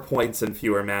get more points in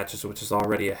fewer matches, which is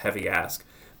already a heavy ask.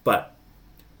 But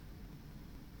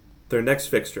their next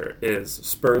fixture is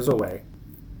Spurs away,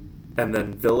 and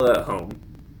then Villa at home,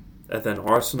 and then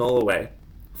Arsenal away,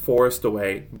 Forest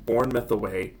away, Bournemouth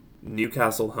away,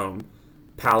 Newcastle home,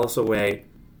 Palace away,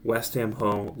 West Ham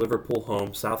home, Liverpool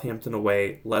home, Southampton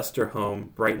away, Leicester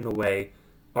home, Brighton away,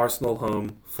 Arsenal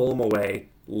home, Fulham away,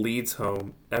 Leeds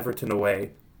home, Everton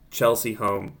away, Chelsea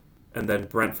home, and then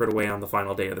Brentford away on the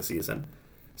final day of the season.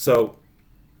 So,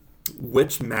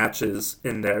 which matches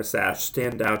in there, Sash,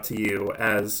 stand out to you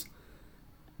as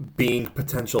being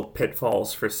potential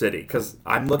pitfalls for City? Because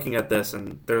I'm looking at this,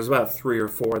 and there's about 3 or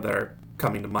 4 that are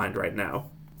coming to mind right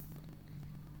now.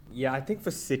 Yeah, I think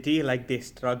for City, like they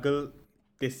struggle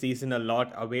this season a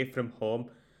lot away from home.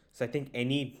 So I think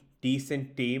any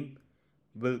decent team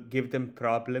will give them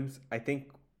problems. I think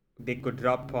they could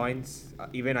drop points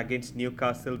even against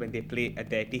Newcastle when they play at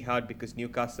the Etihad because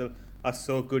Newcastle are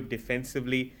so good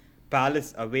defensively.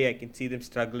 Palace away, I can see them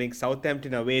struggling.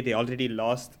 Southampton away, they already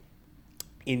lost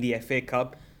in the FA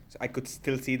Cup. So I could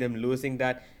still see them losing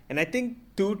that. And I think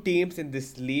two teams in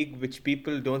this league which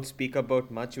people don't speak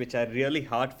about much, which are really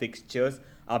hard fixtures,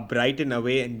 are Brighton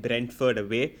away and Brentford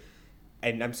away.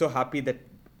 And I'm so happy that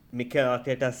Mikel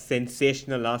Arteta's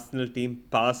sensational Arsenal team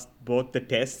passed both the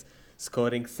tests,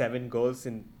 scoring 7 goals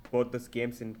in both those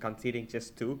games and conceding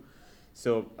just 2.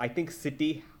 So I think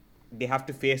City, they have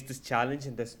to face this challenge,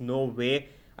 and there's no way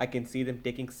I can see them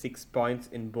taking 6 points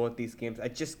in both these games. I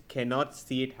just cannot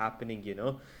see it happening.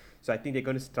 So I think they're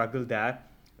going to struggle there.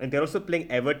 And they're also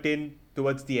playing Everton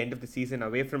towards the end of the season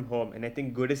away from home. And I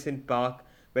think Goodison Park,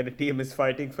 where the team is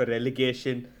fighting for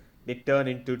relegation, they turn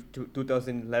into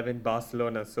 2011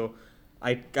 Barcelona. So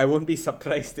I won't be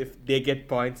surprised if they get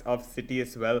points off City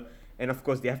as well. And of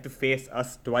course, they have to face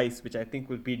us twice, which I think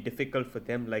will be difficult for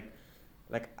them. Like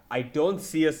I don't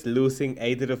see us losing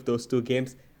either of those 2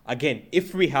 games. Again,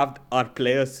 if we have our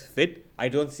players fit, I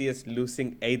don't see us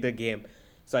losing either game.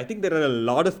 So I think there are a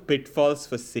lot of pitfalls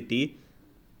for City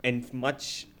and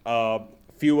much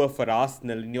fewer for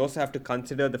Arsenal. And you also have to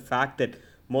consider the fact that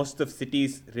most of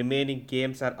City's remaining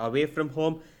games are away from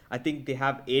home. I think they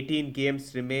have 18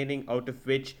 games remaining, out of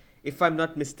which, if I'm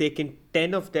not mistaken,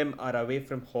 10 of them are away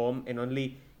from home and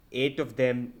only 8 of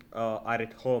them are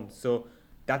at home. So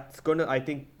that's going to, I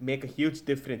think, make a huge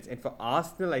difference. And for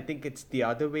Arsenal, I think it's the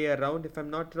other way around, if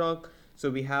I'm not wrong. So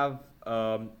we have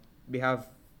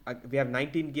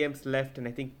 19 games left, and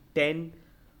I think 10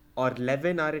 or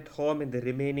 11 are at home and the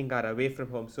remaining are away from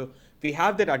home. So we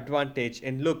have that advantage.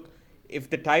 And look, if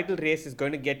the title race is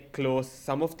going to get close,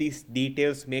 some of these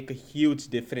details make a huge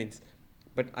difference.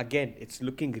 But again, it's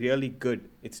looking really good.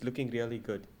 It's looking really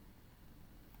good.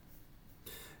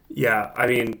 Yeah, I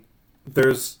mean,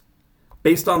 there's,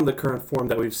 based on the current form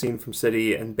that we've seen from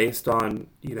City and based on,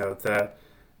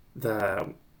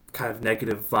 the kind of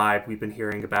negative vibe we've been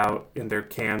hearing about in their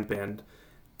camp, and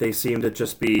they seem to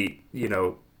just be,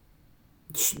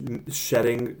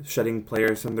 shedding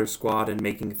players from their squad and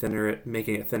making it thinner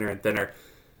and thinner.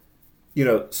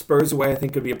 Spurs away, I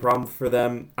think, could be a problem for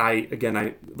them. I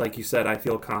like you said, I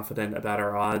feel confident about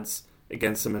our odds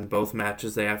against them in both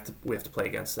matches. We have to play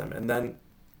against them, and then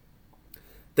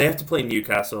they have to play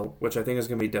Newcastle, which I think is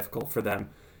going to be difficult for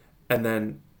them. And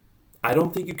then I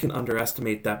don't think you can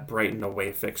underestimate that Brighton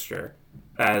away fixture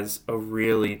as a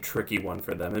really tricky one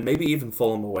for them, and maybe even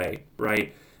Fulham away,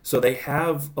 right? So they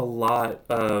have a lot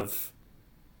of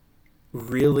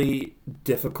really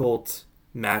difficult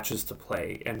matches to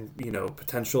play, and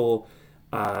potential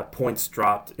points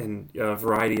dropped in a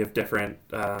variety of different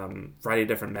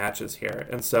matches here.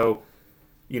 And so,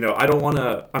 I'm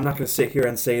not going to sit here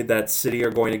and say that City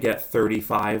are going to get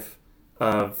 35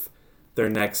 of their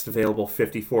next available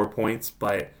 54 points,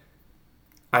 but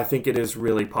I think it is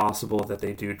really possible that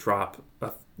they do drop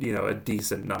a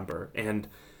decent number. And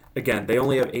again, they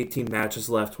only have 18 matches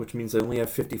left, which means they only have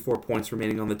 54 points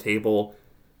remaining on the table.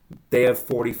 They have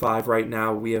 45 right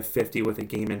now. We have 50 with a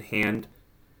game in hand.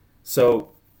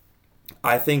 So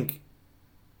I think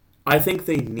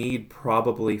they need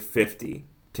probably 50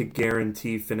 to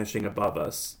guarantee finishing above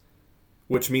us,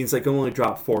 which means they can only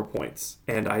drop 4 points.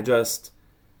 And I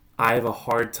have a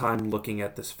hard time looking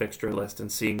at this fixture list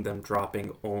and seeing them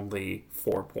dropping only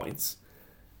 4 points.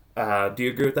 Do you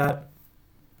agree with that?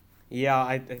 Yeah,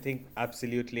 I think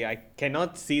absolutely. I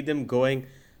cannot see them going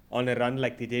on a run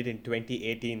like they did in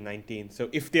 2018-19. So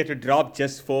if they're to drop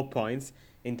just 4 points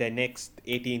in their next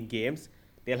 18 games,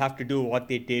 they'll have to do what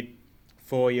they did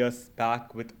 4 years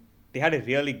back with. They had a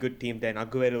really good team then.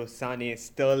 Aguero, Sane,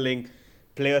 Sterling,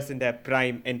 players in their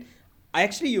prime. And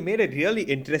you made a really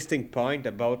interesting point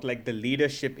about like the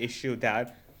leadership issue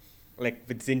that, like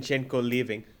with Zinchenko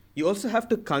leaving. You also have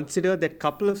to consider that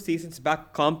couple of seasons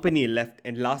back, Company left,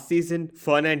 and last season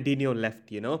Fernandinho left.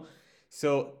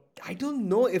 So I don't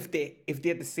know if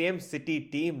they're the same City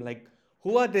team. Like,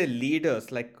 who are the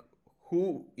leaders? Like,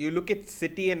 who you look at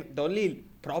City, and the only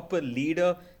proper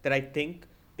leader that I think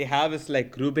they have is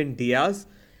like Ruben Diaz.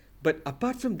 But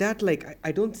apart from that, like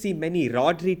I don't see many.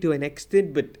 Rodri to an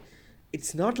extent, but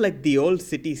it's not like the old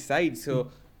City side.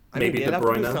 So I mean, Maybe De they'll have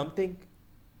to do Bruyne. something.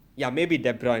 Yeah, maybe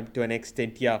De Bruyne to an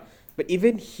extent, yeah. But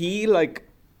even he, like,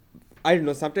 I don't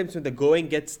know, sometimes when the going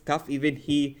gets tough, even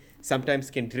he sometimes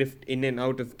can drift in and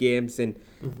out of games. And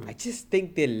Hmm. I just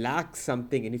think they lack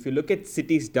something. And if you look at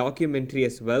City's documentary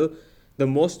as well, the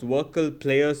most vocal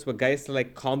players were guys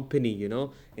like Company,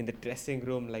 in the dressing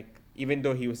room. Like, even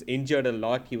though he was injured a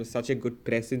lot, he was such a good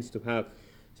presence to have.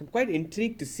 So I'm quite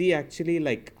intrigued to see actually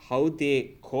like how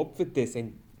they cope with this.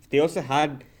 And they also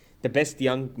had the best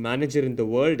young manager in the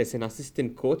world as an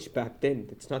assistant coach back then.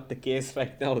 That's not the case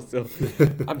right now. So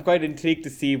I'm quite intrigued to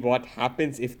see what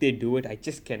happens if they do it. I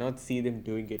just cannot see them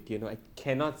doing it. I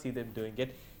cannot see them doing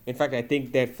it. In fact, I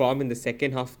think their form in the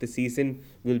second half of the season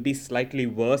will be slightly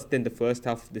worse than the first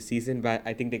half of the season, where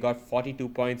I think they got 42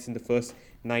 points in the first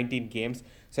 19 games.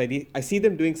 So I see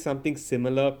them doing something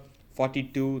similar,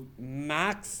 42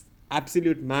 max,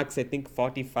 absolute max, I think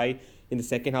 45 in the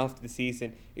second half of the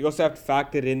season. You also have to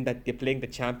factor in that they're playing the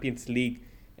Champions League,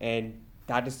 and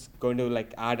that is going to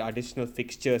like add additional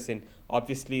fixtures, and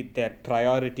obviously their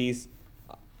priorities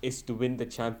is to win the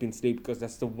Champions League, because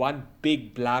that's the one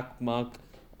big black mark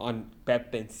on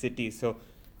Pep and City. So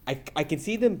I can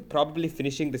see them probably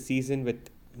finishing the season with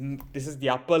this is the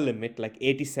upper limit, like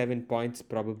 87 points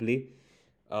probably.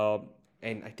 Um,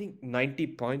 and I think 90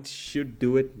 points should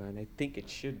do it, man. I think it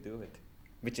should do it.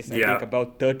 Which is, I think, Yeah,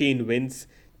 about 13 wins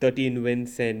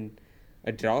and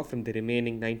a draw from the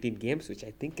remaining 19 games, which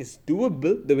I think is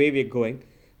doable the way we're going.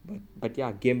 But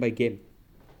yeah, game by game.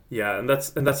 yeah, and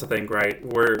that's the thing, right?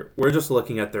 We're just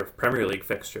looking at their Premier League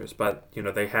fixtures, but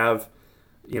they have,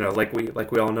 like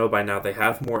we all know by now, they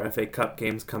have more FA Cup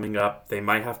games coming up. They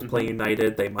might have to play Mm-hmm.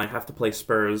 United. They might have to play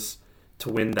Spurs to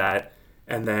win that,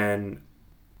 and then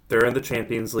they're in the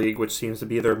Champions League, which seems to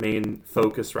be their main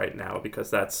focus right now because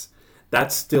that's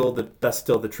still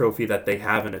the trophy that they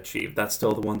haven't achieved. That's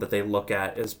still the one that they look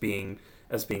at as being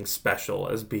special,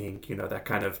 as being that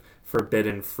kind of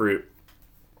forbidden fruit.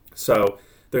 So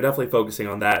they're definitely focusing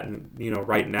on that, and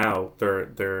right now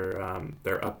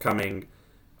their upcoming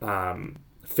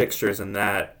fixtures in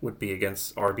that would be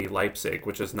against RB Leipzig,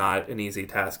 which is not an easy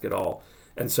task at all.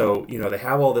 And so they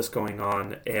have all this going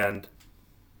on, and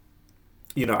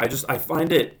I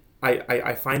find it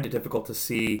I find it difficult to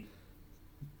see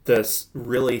this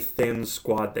really thin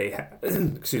squad they have.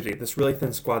 Excuse me, this really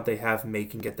thin squad they have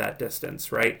making it that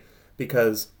distance, right?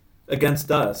 Because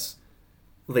against us,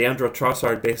 Leandro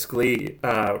Trossard basically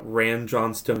ran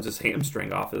John Stones'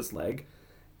 hamstring off his leg,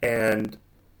 and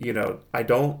I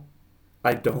don't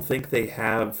think they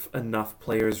have enough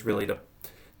players really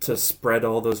to spread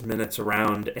all those minutes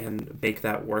around and make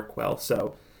that work well.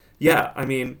 So, yeah, I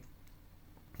mean,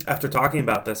 after talking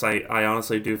about this, I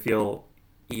honestly do feel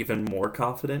even more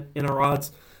confident in our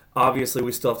odds. Obviously,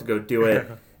 we still have to go do it,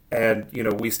 and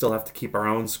we still have to keep our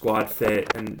own squad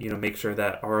fit, and make sure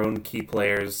that our own key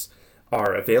players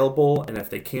are available. And if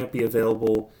they can't be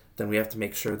available, then we have to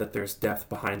make sure that there's depth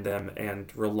behind them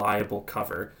and reliable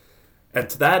cover. And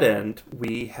to that end,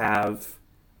 we have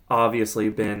obviously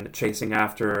been chasing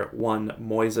after one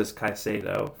Moises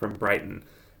Caicedo from Brighton,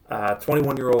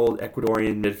 21-year-old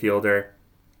Ecuadorian midfielder,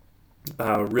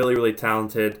 really, really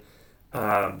talented.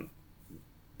 Um,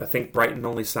 I think Brighton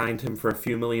only signed him for a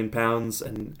few £1 million,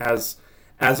 and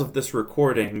as of this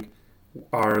recording,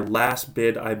 our last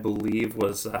bid, I believe,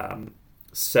 was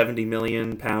 £70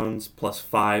 million plus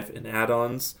 5 in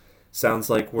add-ons. Sounds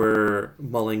like we're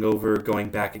mulling over going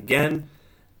back again.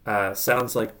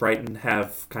 Sounds like Brighton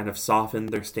have kind of softened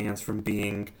their stance from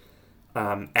being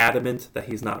adamant that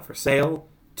he's not for sale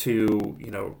to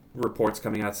reports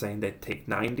coming out saying they'd take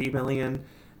 90 million,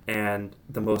 and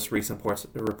the most recent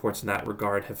reports in that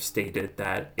regard have stated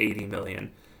that 80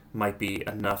 million might be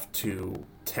enough to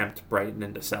tempt Brighton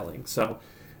into selling. So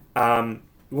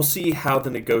we'll see how the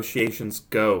negotiations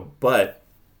go. But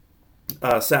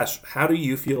Sash, how do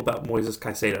you feel about Moises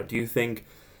Caicedo? Do you think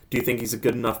he's a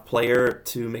good enough player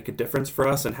to make a difference for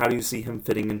us, and how do you see him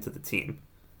fitting into the team?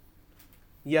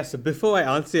 Yeah, so before I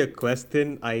answer your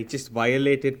question, I just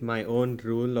violated my own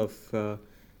rule of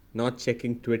not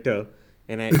checking Twitter,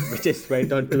 and I just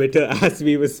went on Twitter as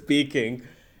we were speaking.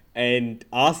 And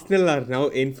Arsenal are now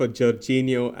in for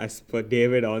Jorginho as per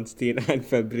David Ornstein and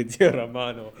Fabrizio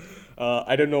Romano.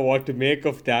 I don't know what to make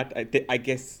of that. I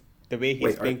guess the way he's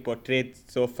Wait, being portrayed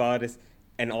so far is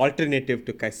an alternative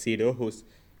to Caicedo, who's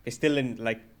is still in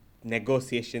like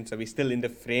negotiations, so we're still in the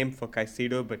frame for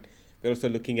Caicedo, but we're also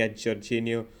looking at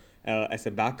Jorginho as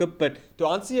a backup. But to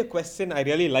answer your question, I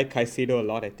really like Caicedo a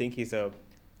lot. I think he's a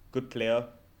good player,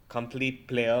 complete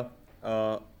player.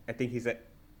 I think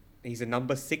he's a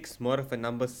number 6, more of a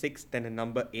number 6 than a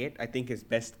number 8. I think his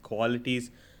best qualities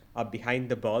are behind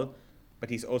the ball, but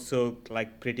he's also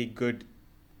like pretty good,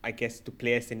 I guess, to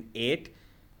play as an eight.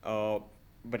 Uh,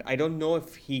 but I don't know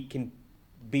if he can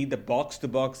be the box to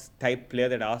box type player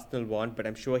that Arsenal want, but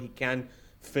I'm sure he can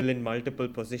fill in multiple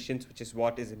positions, which is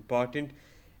what is important.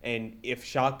 And if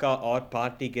Shaka or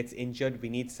Partey gets injured, we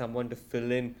need someone to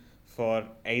fill in for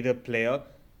either player.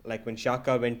 Like when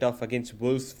Shaka went off against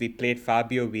Wolves, we played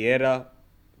Fabio Vieira,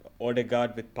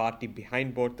 Odegaard with Partey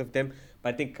behind both of them.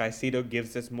 But I think Caicedo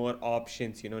gives us more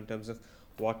options, in terms of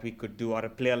what we could do or a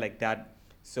player like that.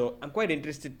 So I'm quite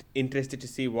interested to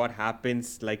see what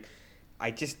happens. Like I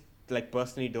just like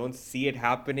personally don't see it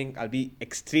happening. I'll be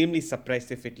extremely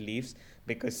surprised if it leaves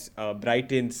because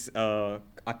Brighton's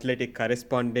athletic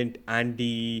correspondent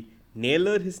Andy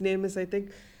Naylor, his name is, I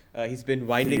think. He's been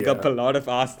winding up a lot of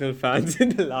Arsenal fans in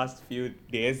the last few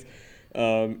days.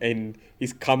 And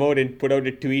he's come out and put out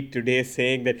a tweet today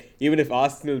saying that even if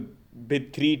Arsenal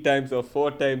bid 3 times or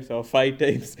 4 times or 5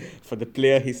 times for the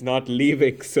player, he's not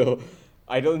leaving. So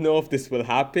I don't know if this will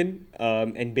happen.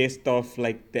 And based off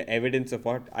like the evidence of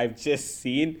what I've just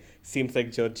seen, seems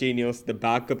like Jorginho's the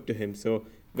backup to him. So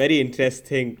very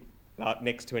interesting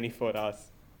next 24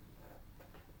 hours.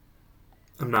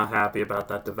 I'm not happy about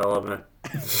that development.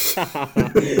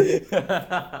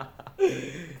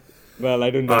 Well, I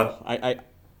don't know.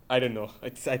 I don't know. I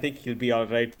think he'll be all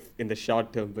right in the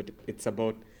short term, but it's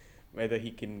about whether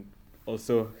he can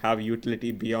also have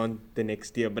utility beyond the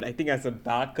next year. But I think as a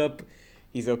backup,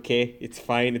 he's okay. It's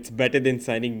fine. It's better than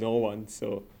signing no one.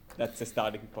 So that's a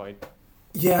starting point.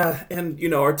 Yeah, and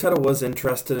Arteta was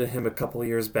interested in him a couple of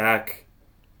years back.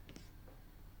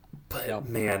 But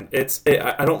man,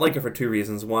 I don't like it for 2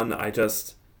 reasons. One, I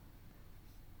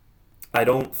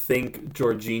don't think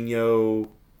Jorginho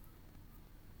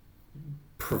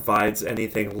provides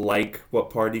anything like what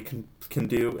Partey can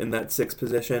do in that 6th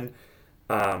position.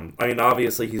 I mean,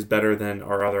 obviously he's better than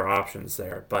our other options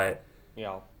there, but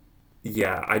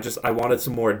yeah, I wanted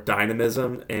some more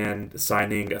dynamism, and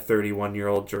signing a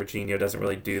 31-year-old Jorginho doesn't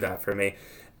really do that for me.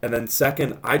 And then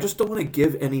second, I just don't want to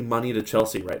give any money to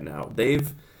Chelsea right now.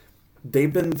 They've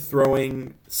been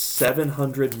throwing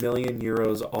 700 million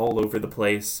euros all over the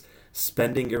place,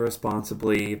 spending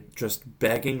irresponsibly, just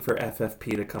begging for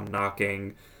FFP to come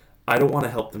knocking. I don't want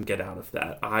to help them get out of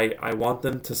that. I want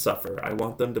them to suffer. I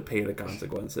want them to pay the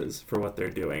consequences for what they're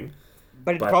doing.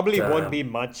 But it probably won't be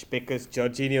much because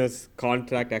Jorginho's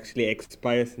contract actually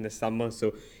expires in the summer,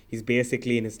 so he's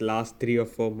basically in his last 3 or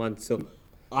 4 months. So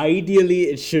ideally,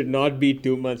 it should not be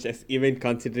too much, as even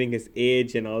considering his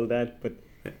age and all that. But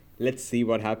let's see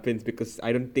what happens because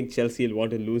I don't think Chelsea will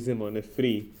want to lose him on a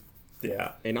free.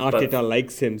 Yeah. And Arteta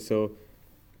likes him, so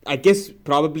I guess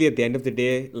probably at the end of the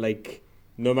day, like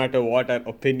no matter what our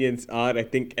opinions are, I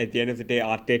think at the end of the day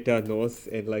Arteta knows.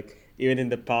 And like even in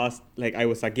the past, like I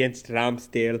was against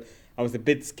Ramsdale. I was a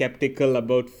bit skeptical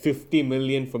about 50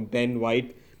 million from Ben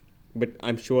White, but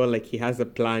I'm sure like he has a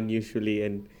plan usually.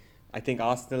 And I think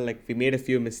Arsenal, like we made a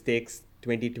few mistakes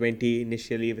 2020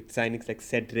 initially with signings like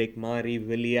Cedric, Mari,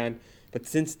 Willian, but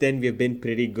since then we've been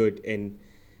pretty good. And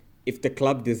if the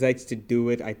club decides to do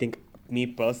it, I think me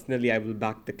personally, I will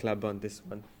back the club on this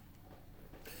one.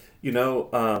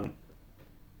 Yeah,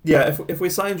 if we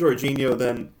sign Jorginho,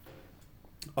 then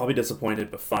I'll be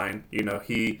disappointed, but fine.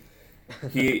 He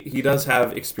does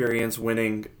have experience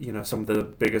winning, some of the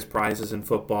biggest prizes in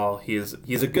football. He's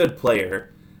a good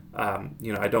player. I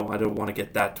don't want to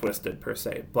get that twisted per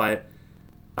se, but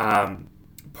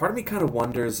part of me kind of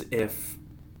wonders if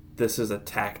this is a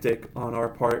tactic on our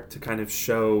part to kind of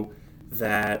show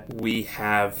that we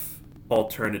have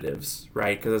alternatives,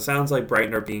 right? Because it sounds like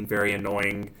Brighton are being very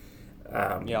annoying.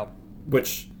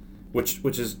 Which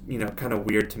is kind of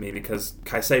weird to me because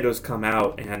Caicedo's come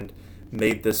out and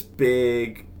made this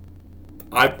big.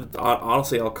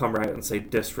 Honestly, I'll come right out and say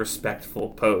disrespectful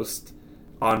post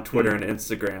on Twitter and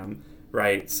Instagram,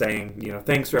 right? Saying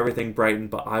thanks for everything, Brighton,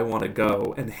 but I want to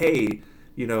go. And hey,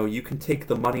 you can take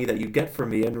the money that you get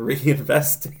from me and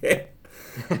reinvest it.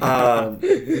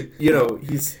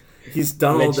 He's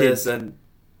done all this, and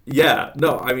yeah,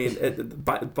 no, I mean,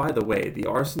 by the way, the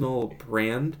Arsenal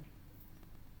brand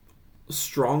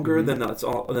stronger than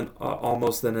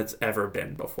almost than it's ever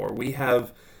been before. We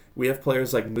have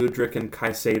players like Mudryk and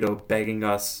Caicedo begging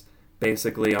us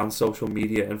basically on social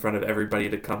media in front of everybody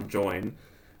to come join.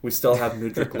 We still have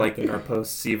Mudryk liking our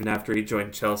posts even after he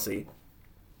joined Chelsea.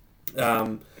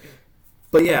 But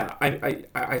yeah,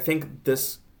 I think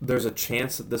there's a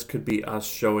chance that this could be us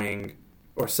showing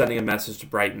or sending a message to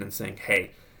Brighton and saying,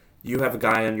 hey, you have a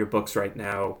guy on your books right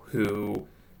now who,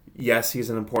 yes,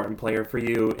 he's an important player for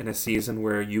you in a season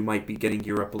where you might be getting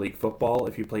Europa League football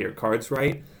if you play your cards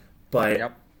right,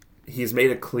 but he's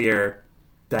made it clear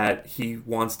that he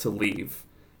wants to leave,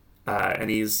 and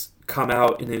he's come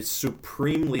out in a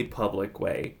supremely public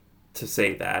way to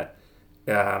say that.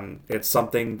 It's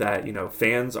something that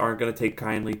fans aren't going to take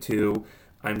kindly to.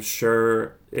 I'm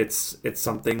sure it's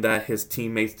something that his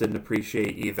teammates didn't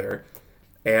appreciate either.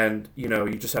 And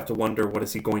you just have to wonder, what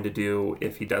is he going to do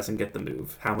if he doesn't get the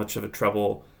move? How much of a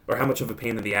trouble or how much of a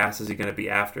pain in the ass is he going to be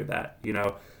after that?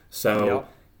 So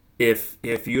if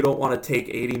you don't want to take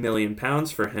 £80 million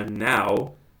for him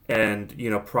now, and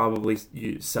probably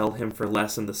you sell him for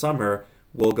less in the summer,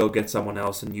 we'll go get someone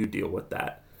else and you deal with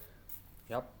that.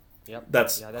 Yep.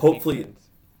 That's that hopefully,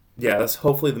 that's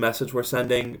hopefully the message we're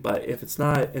sending. But if it's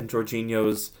not, and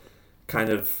Jorginho's kind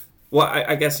of, well,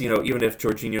 I guess even if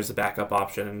Jorginho's a backup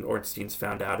option and Ornstein's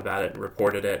found out about it and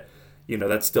reported it,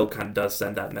 that still kind of does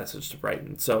send that message to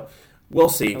Brighton. So we'll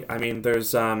see. Okay. I mean,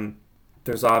 there's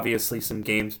obviously some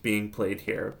games being played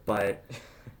here, but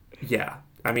yeah.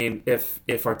 I mean, if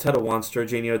Arteta wants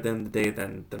Jorginho at the end of the day,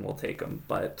 then we'll take him.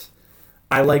 But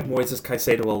I like Moises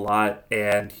Caicedo a lot,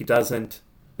 and he doesn't,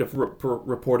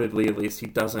 reportedly at least, he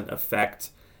doesn't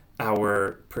affect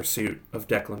our pursuit of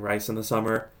Declan Rice in the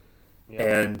summer.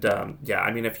 Yeah. And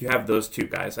I mean, if you have those two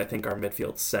guys, I think our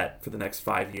midfield's set for the next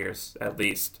 5 years at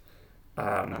least.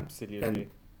 Absolutely.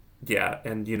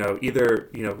 And either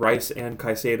Rice and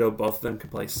Caicedo, both of them can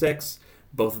play 6,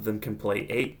 both of them can play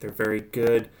 8. They're very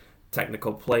good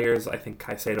technical players. I think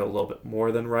Caicedo a little bit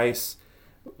more than Rice.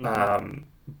 Mm-hmm.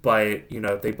 But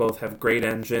they both have great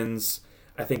engines.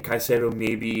 I think Caicedo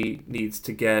maybe needs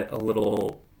to get a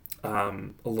little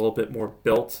bit more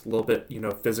built, a little bit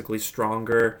physically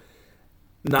stronger.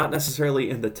 Not necessarily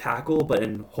in the tackle, but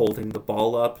in holding the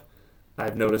ball up.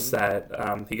 I've noticed that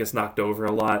he gets knocked over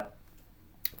a lot.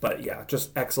 But yeah,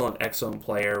 just excellent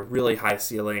player, really high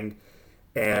ceiling,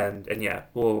 and yeah,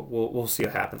 we'll see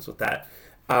what happens with that.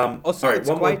 Also, right, it's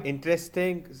quite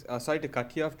interesting. Sorry to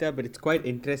cut you off there, but it's quite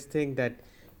interesting that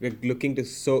we're looking to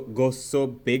go so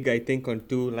big. I think on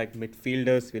two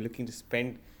midfielders, we're looking to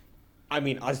spend. I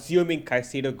mean, assuming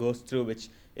Caicedo goes through, which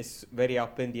is very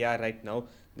up in the air right now.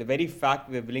 The very fact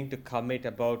we're willing to commit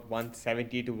about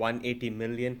 170 to 180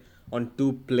 million on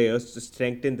two players to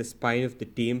strengthen the spine of the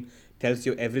team tells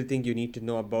you everything you need to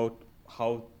know about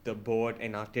how the board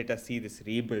and Arteta see this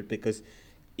rebuild. Because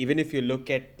even if you look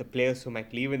at the players who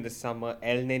might leave in the summer,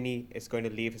 El Neni is going to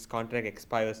leave, his contract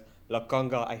expires.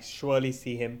 Lokonga, I surely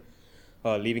see him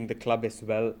leaving the club as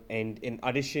well. And in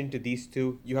addition to these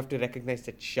two, you have to recognize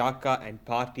that Xhaka and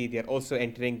Partey, they're also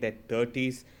entering their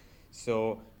 30s.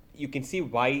 So you can see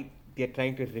why they're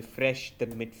trying to refresh the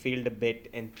midfield a bit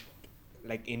and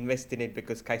invest in it,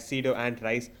 because Caicedo and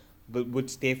Rice would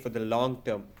stay for the long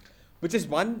term. Which is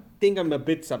one thing I'm a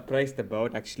bit surprised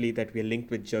about, actually, that we're linked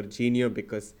with Jorginho,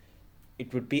 because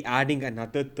it would be adding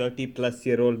another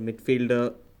 30-plus-year-old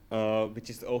midfielder, which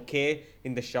is okay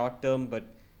in the short term, but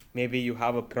maybe you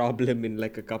have a problem in a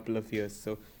couple of years.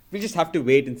 So we'll just have to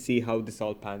wait and see how this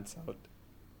all pans out.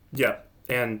 Yeah,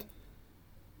 and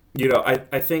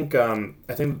I think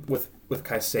with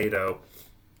Caicedo,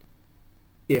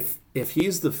 if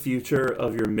he's the future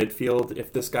of your midfield,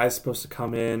 if this guy's supposed to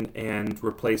come in and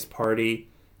replace Partey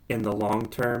in the long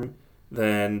term,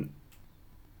 then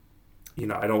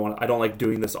I don't like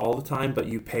doing this all the time, but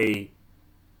you pay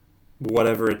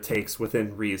whatever it takes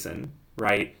within reason,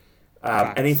 right?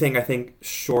 Anything I think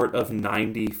short of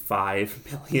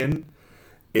 95 million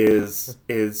is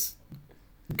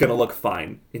gonna look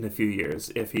fine in a few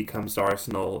years if he comes to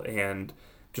Arsenal and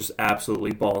just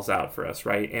absolutely balls out for us,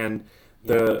 right? And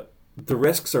the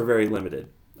risks are very limited.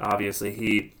 Obviously,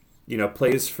 he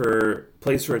plays for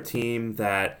a team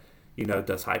that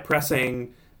does high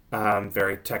pressing,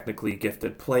 very technically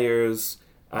gifted players.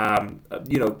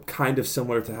 Kind of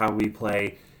similar to how we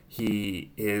play.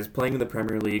 He is playing in the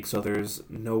Premier League, so there's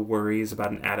no worries about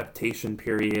an adaptation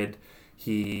period.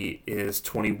 He is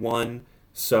 21,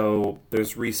 so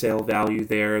there's resale value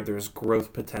there. There's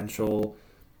growth potential,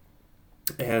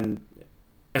 and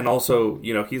also,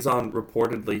 he's on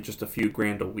reportedly just a few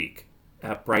grand a week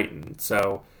at Brighton.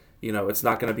 So, it's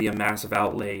not going to be a massive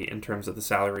outlay in terms of the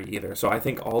salary either. So I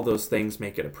think all those things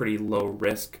make it a pretty low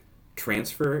risk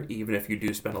transfer, even if you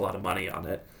do spend a lot of money on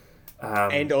it.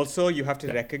 And also, you have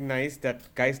to recognize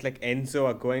that guys like Enzo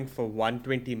are going for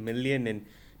 120 million and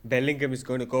Bellingham is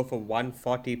going to go for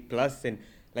 140 plus. And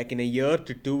in a year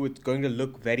to two, it's going to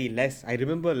look very less. I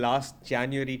remember last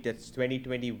January, that's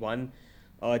 2021,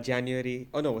 January.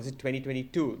 Oh no, was it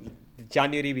 2022?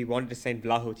 January we wanted to sign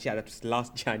Vlahovic. Yeah, that was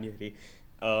last January.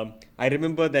 I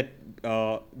remember that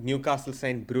Newcastle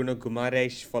signed Bruno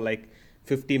Guimaraes for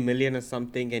 50 million or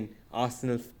something, and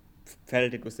Arsenal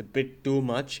felt it was a bit too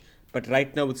much. but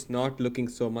right now it's not looking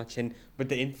so much. And with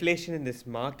the inflation in this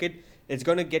market, it's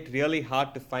going to get really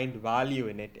hard to find value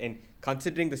in it. And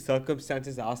considering the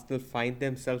circumstances Arsenal find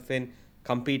themselves in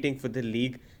competing for the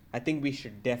league, I think we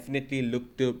should definitely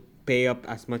look to pay up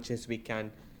as much as we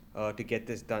can to get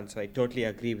this done. So I totally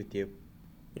agree with you.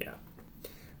 Yeah.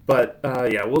 But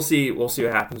yeah, we'll see. We'll see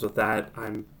what happens with that.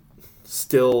 I'm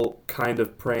still kind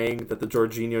of praying that the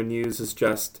Jorginho news is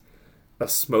just a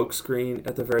smokescreen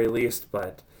at the very least.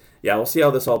 But yeah, we'll see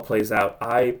how this all plays out.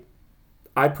 I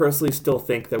personally still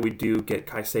think that we do get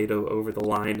Caicedo over the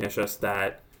line. It's just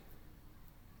that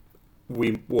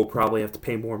we will probably have to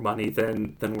pay more money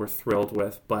than we're thrilled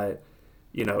with. But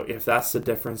if that's the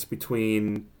difference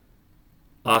between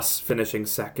us finishing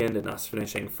second and us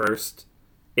finishing first,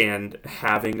 and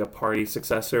having a party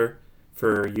successor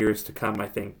for years to come, I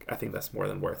think that's more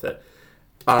than worth it.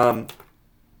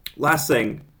 Last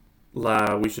thing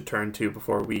we should turn to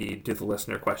before we do the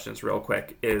listener questions real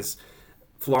quick is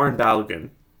Folarin Balogun,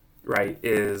 right,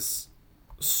 is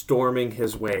storming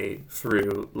his way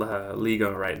through La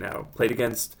Liga right now. Played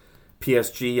against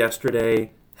PSG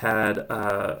yesterday, had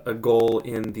a goal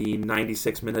in the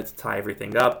 96 minutes to tie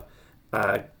everything up.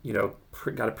 Got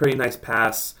a pretty nice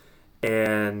pass,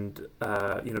 and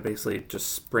basically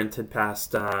just sprinted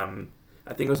past. I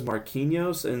think it was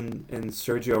Marquinhos and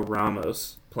Sergio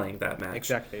Ramos playing that match.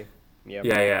 Exactly. Yep.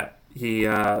 Yeah. He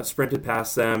sprinted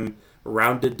past them,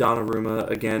 rounded Donnarumma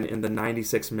again in the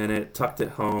 96th minute, tucked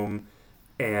it home,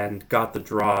 and got the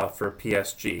draw for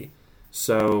PSG.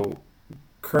 So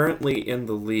currently in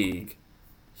the league,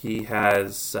 he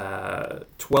has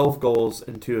 12 goals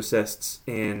and 2 assists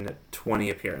in 20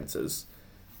 appearances,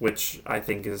 which I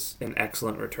think is an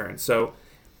excellent return. So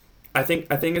I think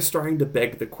it's starting to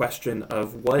beg the question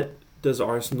of what does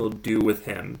Arsenal do with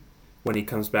him when he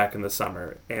comes back in the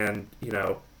summer? And,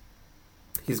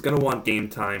 he's going to want game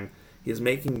time. He's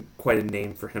making quite a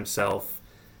name for himself.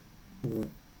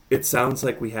 It sounds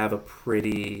like we have a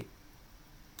pretty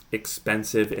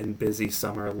expensive and busy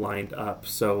summer lined up.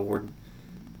 So we're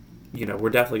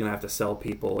definitely going to have to sell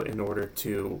people in order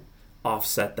to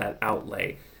offset that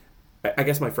outlay. I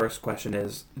guess my first question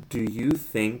is, do you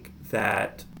think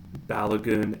that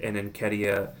Balogun and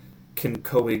Nketiah can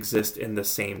coexist in the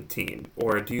same team?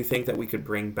 Or do you think that we could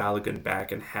bring Balogun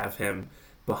back and have him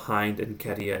behind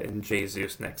Nketiah and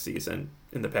Jesus next season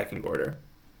in the pecking order?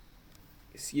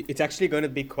 It's actually going to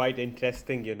be quite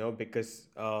interesting, because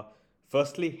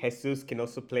firstly, Jesus can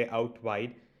also play out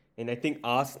wide. And I think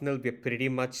Arsenal, we're pretty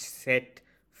much set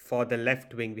for the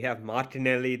left wing. We have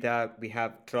Martinelli there, we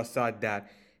have Trossard there.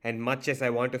 And much as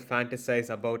I want to fantasize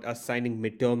about us signing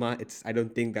Mitoma, I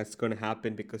don't think that's going to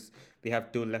happen because we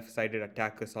have 2 left-sided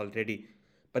attackers already.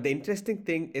 But the interesting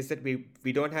thing is that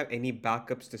we don't have any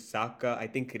backups to Saka. I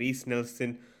think Reece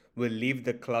Nelson will leave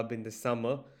the club in the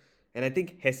summer. And I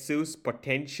think Jesus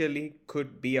potentially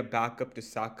could be a backup to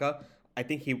Saka. I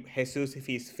think Jesus, if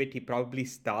he's fit, he probably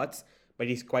starts, but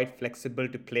he's quite flexible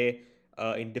to play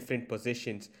in different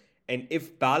positions. And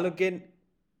if Balogun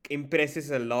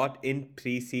impresses a lot in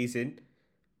pre-season,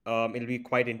 it'll be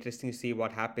quite interesting to see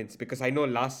what happens, because I know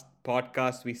last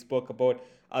podcast we spoke about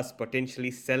us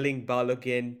potentially selling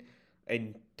Balogun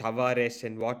and Tavares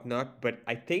and whatnot, but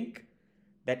I think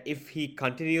that if he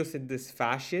continues in this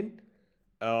fashion,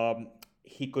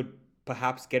 he could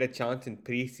perhaps get a chance in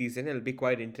pre-season. It'll be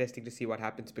quite interesting to see what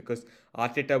happens, because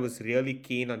Arteta was really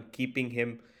keen on keeping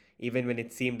him even when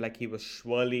it seemed like he was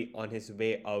surely on his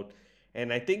way out.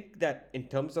 And I think that in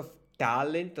terms of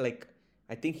talent,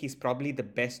 I think he's probably the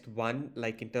best one,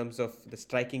 in terms of the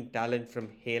striking talent from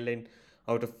Haaland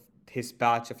out of his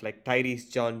batch of Tyrese,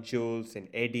 John Jules and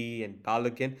Eddie and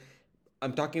Balogun.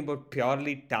 I'm talking about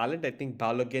purely talent. I think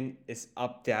Balogun is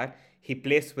up there. He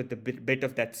plays with a bit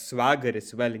of that swagger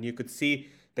as well. And you could see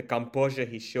the composure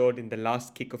he showed in the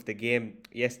last kick of the game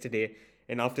yesterday.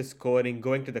 And after scoring,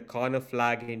 going to the corner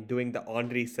flag and doing the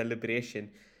Henry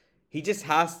celebration. He just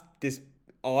has this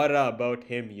aura about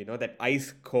him, that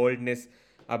ice coldness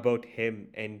about him.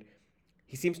 And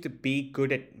he seems to be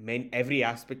good at every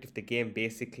aspect of the game,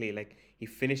 basically. He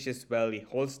finishes well, he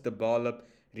holds the ball up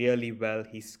really well.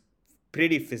 He's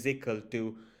pretty physical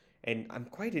too, and I'm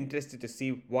quite interested to see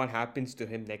what happens to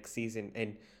him next season.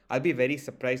 And I'll be very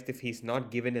surprised if he's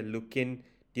not given a look in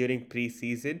during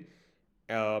pre-season.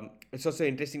 It's also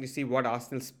interesting to see what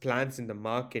Arsenal's plans in the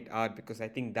market are, because I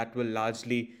think that will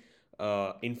largely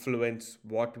influence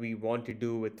what we want to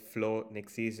do with Flo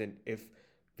next season. If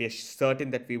we're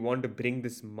certain that we want to bring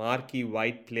this marquee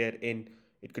white player in,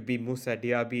 it could be Musa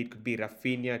Diaby, it could be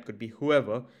Rafinha, it could be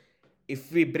whoever.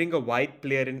 If we bring a white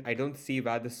player in, I don't see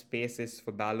where the space is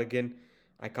for Balogun.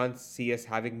 I can't see us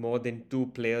having more than two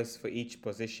players for each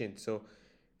position. So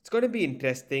it's going to be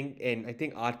interesting. And I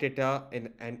think Arteta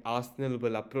and Arsenal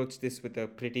will approach this with a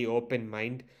pretty open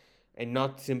mind and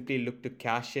not simply look to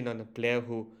cash in on a player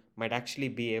who might actually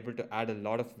be able to add a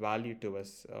lot of value to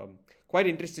us. Quite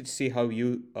interested to see how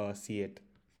you see it.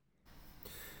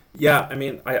 Yeah, I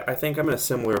mean, I think I'm in a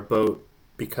similar boat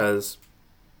because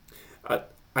I,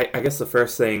 I guess the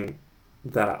first thing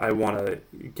that I want to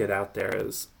get out there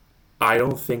is I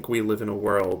don't think we live in a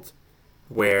world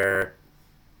where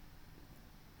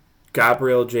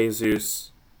Gabriel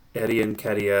Jesus, Eddie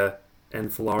Nketiah, and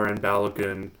Folarin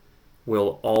Balogun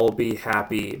will all be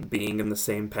happy being in the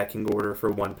same pecking order for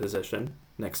one position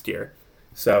next year.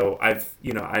 So I've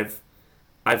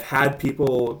had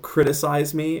people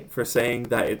criticize me for saying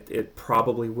that it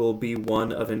probably will be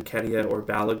one of Nketiah or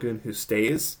Balogun who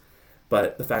stays.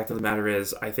 But the fact of the matter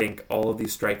is, I think all of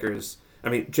these strikers... I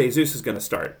mean, Jesus is going to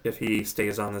start if he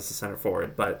stays on as the center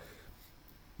forward. But,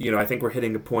 I think we're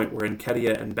hitting a point where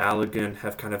Nketiah and Balogun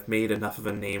have kind of made enough of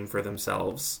a name for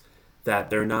themselves that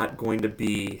they're not going to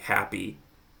be happy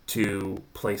to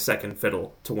play second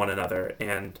fiddle to one another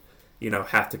and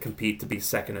have to compete to be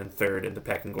second and third in the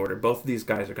pecking order. Both of these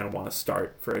guys are going to want to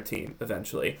start for a team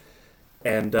eventually.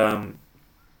 And,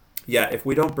 if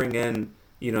we don't bring in,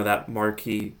 that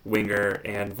marquee winger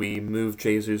and we move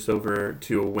Jesus over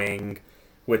to a wing,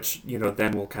 which,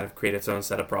 then will kind of create its own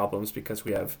set of problems because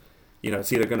we have,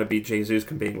 it's either going to be Jesus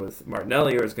competing with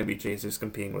Martinelli or it's going to be Jesus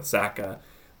competing with Saka.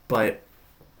 But,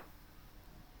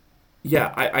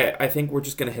 yeah, I think we're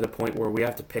just going to hit a point where we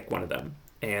have to pick one of them.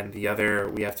 And the other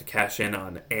we have to cash in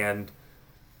on. And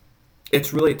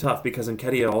it's really tough because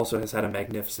Nketiah also has had a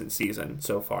magnificent season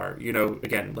so far.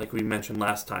 Again, like we mentioned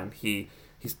last time, he's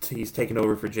taken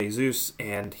over for Jesus,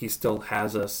 and he still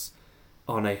has us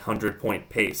on a 100-point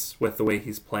pace with the way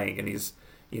he's playing, and he's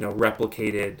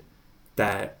replicated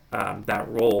that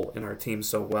role in our team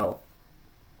so well.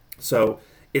 So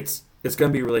it's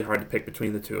going to be really hard to pick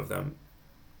between the two of them.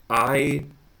 I've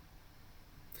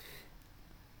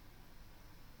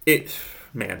been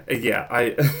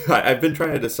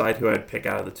trying to decide who I'd pick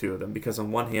out of the two of them because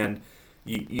on one hand,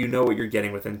 you know what you're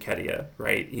getting with Nketiah,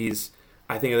 right?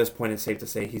 I think at this point it's safe to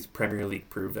say he's Premier League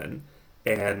proven,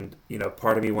 and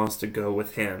part of me wants to go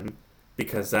with him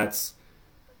because that's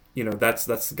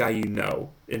the guy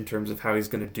in terms of how he's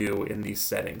going to do in these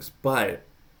settings. But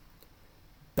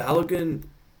Balogun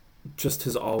just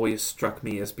has always struck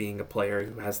me as being a player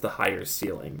who has the higher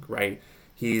ceiling, right?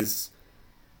 He's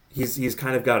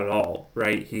kind of got it all,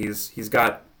 right? He's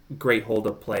got great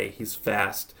hold-up play. He's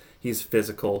fast. He's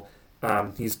physical.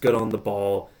 He's good on the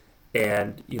ball.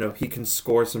 And, he can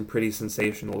score some pretty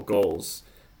sensational goals.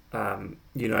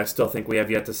 I still think we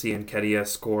have yet to see Nketiah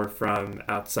score from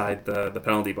outside the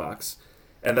penalty box.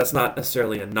 And that's not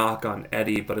necessarily a knock on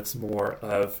Eddie, but it's more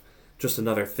of just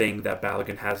another thing that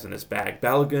Balogun has in his bag.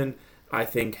 Balogun, I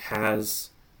think,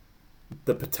 has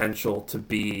the potential to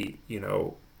be,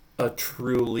 a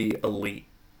truly elite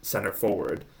center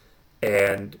forward.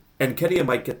 And Nketiah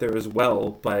might get there as well,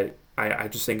 but I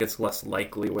just think it's less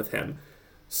likely with him.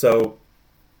 So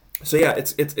yeah,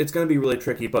 it's going to be really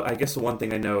tricky, but I guess the one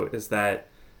thing I know is that,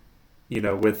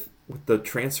 with the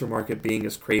transfer market being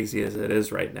as crazy as it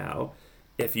is right now,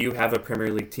 if you have a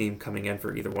Premier League team coming in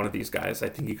for either one of these guys, I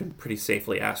think you can pretty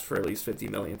safely ask for at least 50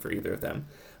 million for either of them.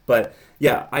 But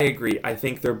yeah, I agree. I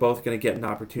think they're both going to get an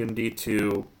opportunity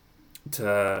to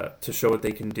show what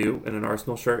they can do in an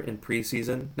Arsenal shirt in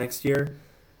preseason next year,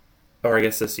 or I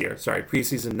guess this year. Sorry,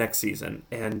 preseason next season,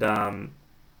 and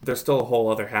there's still a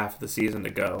whole other half of the season to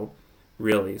go,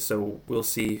 really. So we'll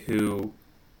see who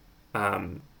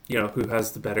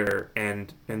has the better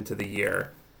end to the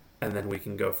year, and then we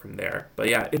can go from there. But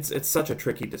yeah, it's such a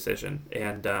tricky decision,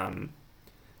 and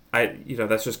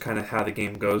that's just kind of how the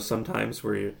game goes sometimes,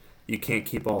 where you can't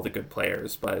keep all the good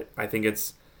players. But I think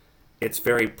it's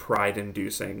very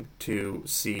pride-inducing to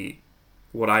see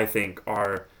what I think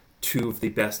are two of the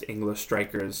best English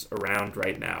strikers around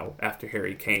right now after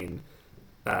Harry Kane,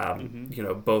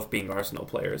 both being Arsenal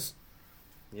players.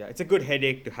 Yeah, it's a good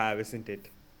headache to have, isn't it?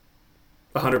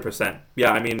 100%.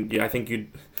 Yeah, I mean, I think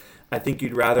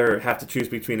you'd rather have to choose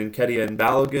between Nketiah and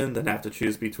Balogun than have to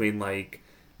choose between like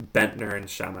Bentner and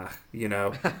Shamach,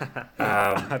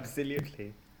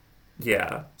 Absolutely.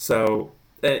 Yeah. So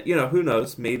who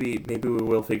knows? Maybe we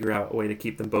will figure out a way to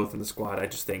keep them both in the squad. I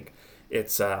just think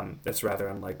it's rather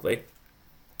unlikely.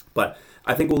 But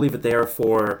I think we'll leave it there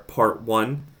for part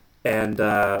 1, and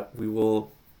we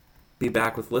will be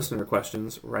back with listener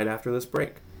questions right after this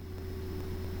break.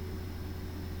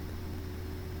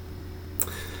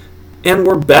 And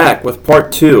we're back with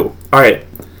part 2. All right.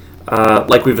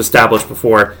 like we've established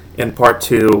before, in part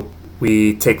 2,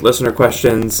 we take listener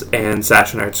questions, and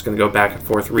Sash and I are just going to go back and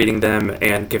forth reading them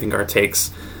and giving our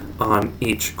takes on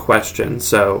each question.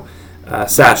 So,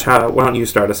 Sash, why don't you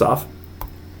start us off?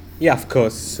 Yeah, of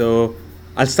course. So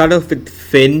I'll start off with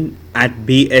Finn at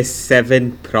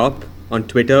BS7Prop on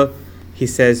Twitter. He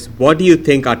says, what do you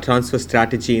think our transfer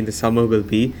strategy in the summer will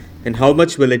be, and how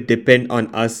much will it depend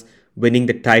on us winning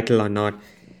the title or not?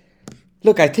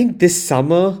 Look, I think this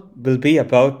summer will be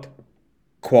about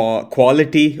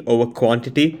quality over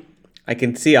quantity. I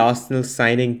can see Arsenal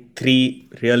signing 3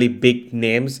 really big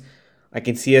names. I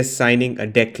can see us signing a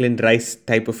Declan Rice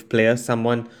type of player,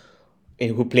 someone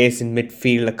who plays in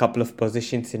midfield, a couple of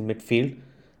positions in midfield.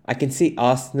 I can see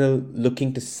Arsenal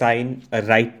looking to sign a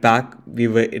right back. We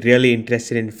were really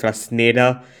interested in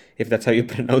Frasneda, if that's how you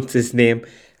pronounce his name.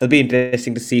 It'll be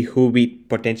interesting to see who we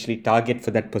potentially target for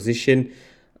that position,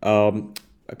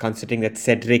 considering that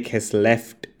Cedric has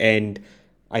left, and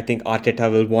I think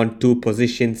Arteta will want 2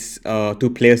 positions, 2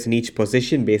 players in each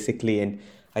position basically, and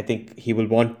I think he will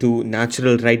want 2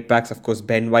 natural right backs. Of course,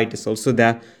 Ben White is also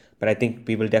there, but I think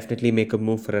we will definitely make a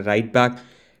move for a right back.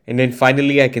 And then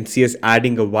finally, I can see us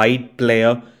adding a wide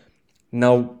player.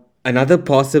 Now, another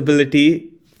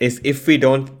possibility is if we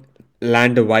don't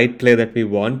land a wide player that we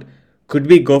want, could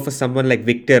we go for someone like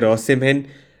Victor Osimhen?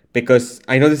 Because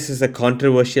I know this is a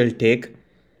controversial take,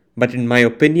 but in my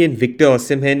opinion, Victor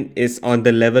Osimhen is on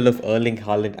the level of Erling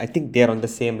Haaland. I think they're on the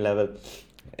same level.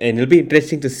 And it'll be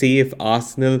interesting to see if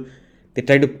Arsenal, they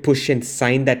try to push and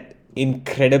sign that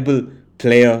incredible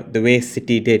player the way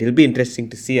City did. It'll be interesting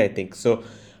to see, I think. So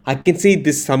I can see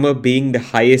this summer being the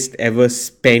highest ever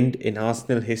spend in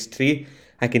Arsenal history.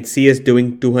 I can see us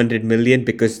doing 200 million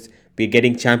because we're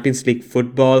getting Champions League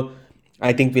football.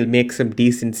 I think we'll make some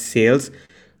decent sales.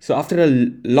 So after a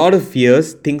lot of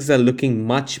years, things are looking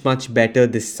much, much better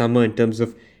this summer in terms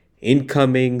of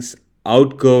incomings,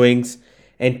 outgoings.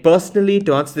 And personally,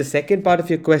 to answer the second part of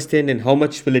your question, and how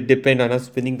much will it depend on us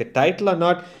winning the title or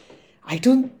not, I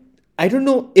don't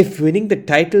know if winning the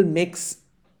title makes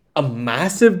a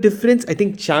massive difference. I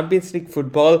think Champions League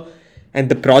football and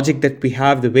the project that we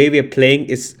have, the way we are playing,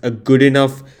 is a good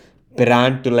enough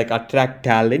brand to attract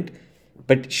talent.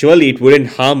 But surely it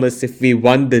wouldn't harm us if we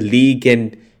won the league,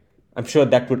 and I'm sure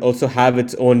that would also have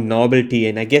its own novelty.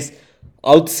 And I guess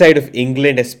outside of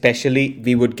England especially,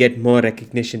 we would get more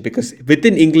recognition, because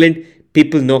within England,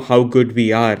 people know how good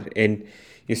we are. And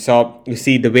you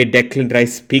see the way Declan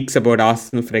Rice speaks about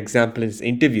Arsenal, for example, in his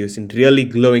interviews in really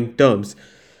glowing terms.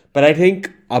 But I think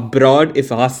abroad,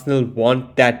 if Arsenal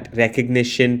want that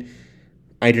recognition,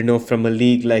 I don't know, from a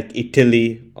league like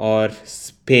Italy or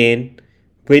Spain,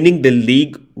 winning the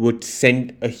league would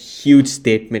send a huge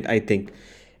statement, I think.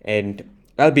 And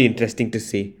that'll be interesting to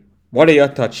see. What are your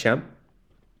thoughts, Sham?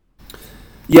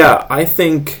 Yeah, I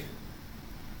think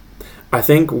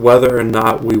whether or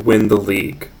not we win the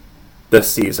league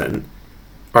this season,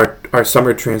 our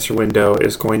summer transfer window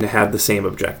is going to have the same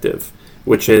objective,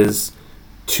 which is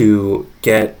to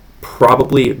get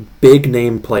probably big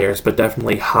name players, but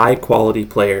definitely high quality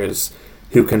players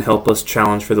who can help us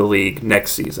challenge for the league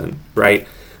next season, right?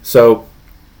 So,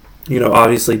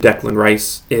 obviously Declan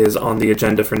Rice is on the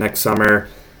agenda for next summer.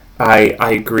 I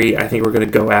agree. I think we're going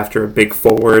to go after a big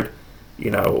forward. We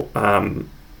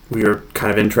were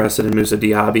kind of interested in Moussa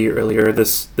Diaby earlier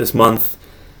this month.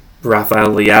 Rafael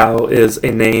Leao is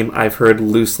a name I've heard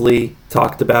loosely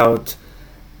talked about.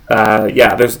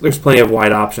 There's plenty of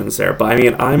wide options there. But I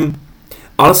mean,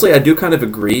 I do kind of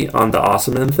agree on the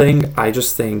Osimhen thing. I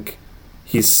just think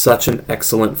he's such an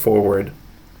excellent forward.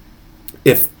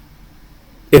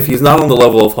 If he's not on the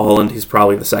level of Haaland, he's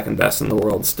probably the second best in the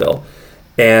world still.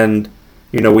 And,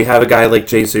 we have a guy like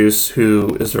Jesus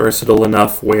who is versatile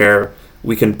enough where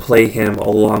we can play him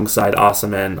alongside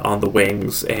Osimhen on the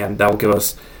wings, and that will give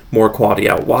us more quality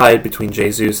out wide between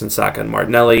Jesus and Saka and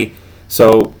Martinelli.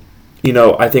 So,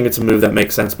 I think it's a move that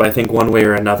makes sense, but I think one way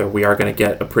or another we are going to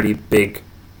get a pretty big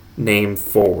name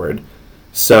forward.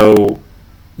 So,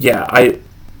 yeah,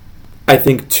 I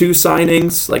think 2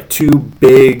 signings, 2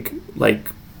 big,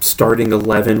 starting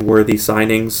 11 worthy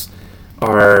signings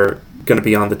are going to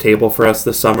be on the table for us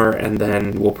this summer, and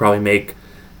then we'll probably make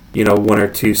 1 or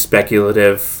 2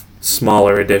 speculative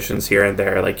smaller additions here and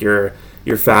there, like your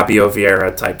Fabio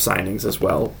Vieira type signings as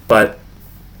well. But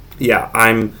yeah,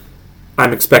 I'm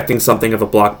expecting something of a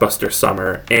blockbuster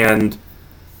summer, and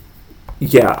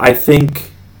yeah, I think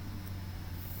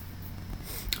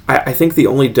the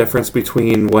only difference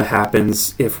between what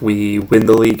happens if we win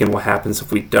the league and what happens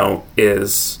if we don't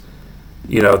is,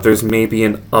 there's maybe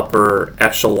an upper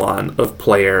echelon of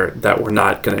player that we're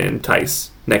not going to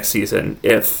entice next season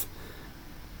if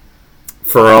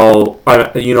for all, I'm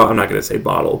not going to say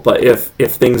bottle, but if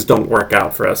things don't work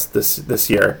out for us this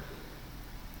year,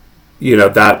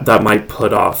 that might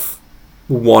put off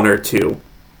one or two,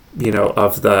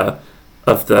 of the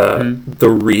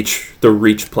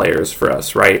reach players for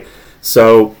us, right?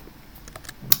 So,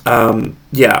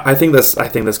 I think that's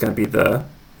going to be the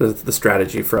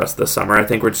strategy for us this summer. I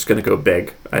think we're just going to go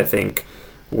big. I think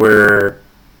we're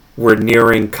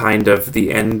nearing kind of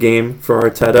the end game for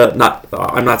Arteta.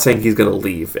 I'm not saying he's going to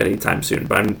leave anytime soon,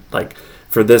 but I'm like,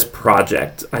 for this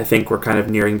project, I think we're kind of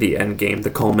nearing the end game,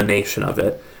 the culmination of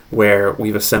it, where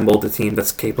we've assembled a team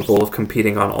that's capable of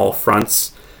competing on all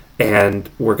fronts, and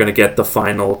we're going to get the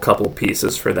final couple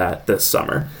pieces for that this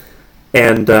summer.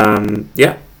 And all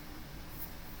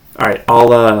right,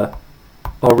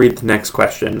 I'll read the next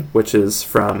question, which is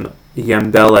from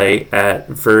Yembele at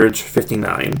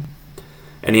Verge59.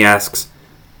 And he asks,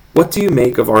 what do you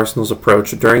make of Arsenal's approach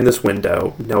during this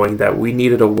window, knowing that we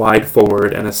needed a wide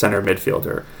forward and a center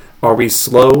midfielder? Are we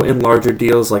slow in larger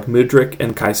deals like Mudryk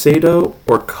and Caicedo,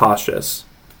 or cautious?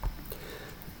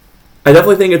 I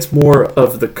definitely think it's more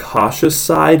of the cautious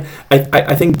side.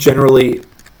 I think generally,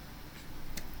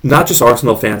 not just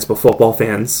Arsenal fans, but football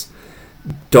fans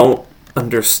don't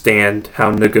understand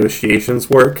how negotiations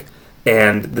work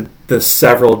and the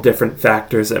several different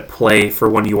factors at play for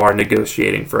when you are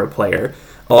negotiating for a player.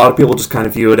 A lot of people just kind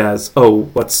of view it as, oh,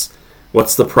 what's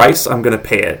the price? I'm going to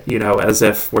pay it, as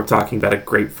if we're talking about a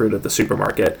grapefruit at the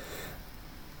supermarket.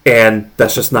 And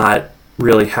that's just not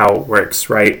really how it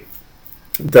works, right?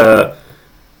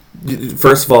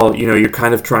 First of all, you're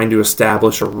kind of trying to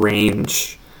establish a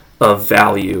range of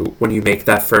value when you make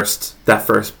that first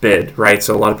bid, right?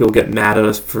 So a lot of people get mad at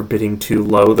us for bidding too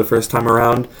low the first time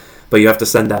around, but you have to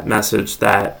send that message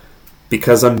that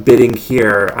because I'm bidding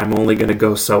here, I'm only going to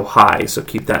go so high, so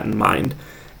keep that in mind.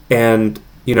 And,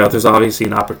 there's obviously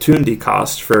an opportunity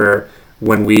cost for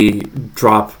when we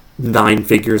drop 9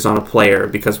 figures on a player,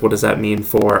 because what does that mean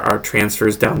for our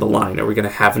transfers down the line? Are we going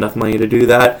to have enough money to do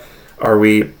that? Are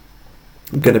we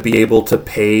going to be able to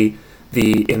pay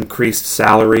the increased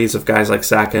salaries of guys like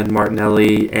Saka and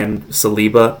Martinelli and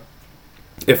Saliba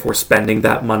if we're spending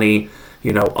that money,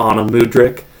 on a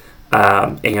Mudryk,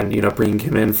 and, bringing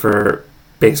him in for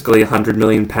basically £100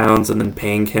 million and then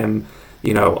paying him,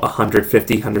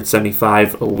 150,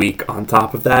 175 a week on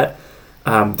top of that.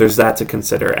 There's that to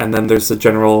consider. And then there's the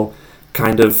general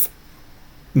kind of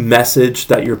message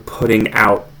that you're putting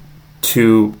out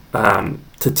to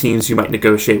teams you might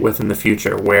negotiate with in the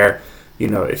future, where,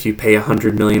 if you pay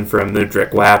 $100 million for a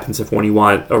Mudryk, what happens if when you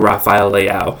want a Rafael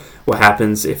Leao? What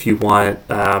happens if you want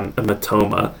a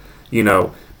Matoma?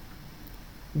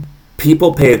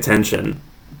 People pay attention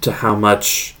to how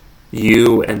much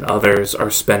you and others are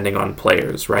spending on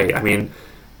players, right? I mean,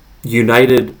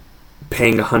 United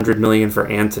paying $100 million for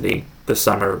Antony this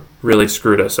summer really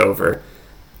screwed us over,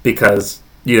 because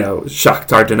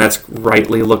Shakhtar Donetsk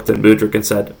rightly looked at Mudryk and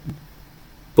said,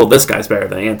 well, this guy's better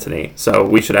than Antony, so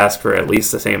we should ask for at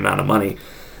least the same amount of money.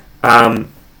 So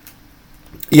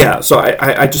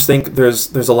I just think there's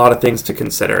a lot of things to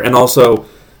consider. And also,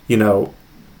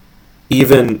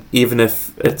 even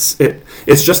if it's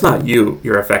just not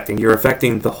you're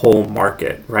affecting the whole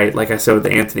market, right? Like I said with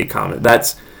the Antony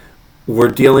comment, we're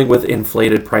dealing with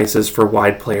inflated prices for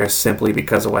wide players simply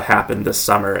because of what happened this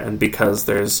summer, and because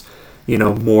there's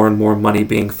more and more money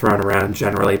being thrown around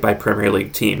generally by Premier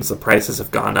League teams. The prices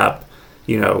have gone up,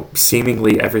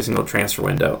 seemingly every single transfer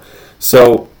window.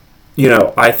 So,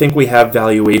 I think we have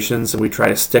valuations and we try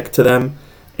to stick to them.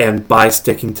 And by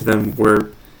sticking to them,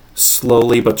 we're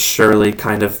slowly but surely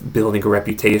kind of building a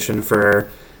reputation for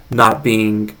not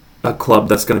being a club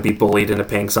that's going to be bullied into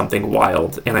paying something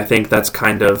wild. And I think that's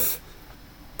kind of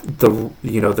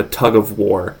the tug of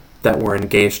war that we're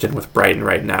engaged in with Brighton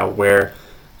right now, where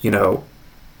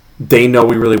they know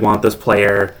we really want this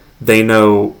player. They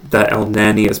know that El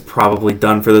Nani is probably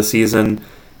done for the season,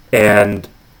 and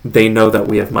they know that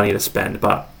we have money to spend.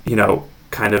 But,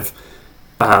 kind of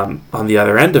on the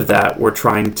other end of that, we're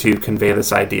trying to convey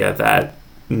this idea that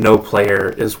no player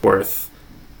is worth,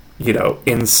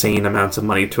 insane amounts of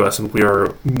money to us, and we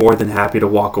are more than happy to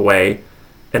walk away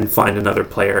and find another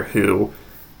player who,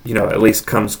 at least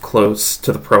comes close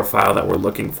to the profile that we're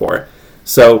looking for.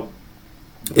 So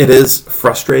it is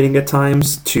frustrating at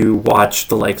times to watch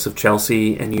the likes of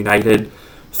Chelsea and United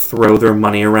throw their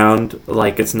money around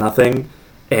like it's nothing,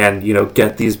 and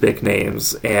get these big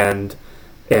names and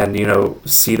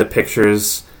see the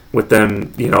pictures with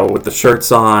them, with the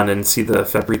shirts on, and see the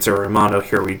Fabrizio Romano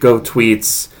 "here we go"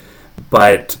 tweets.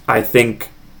 But I think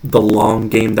the long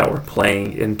game that we're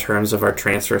playing in terms of our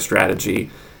transfer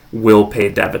strategy will pay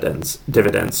dividends.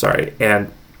 Sorry,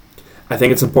 and I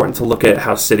think it's important to look at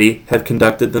how City have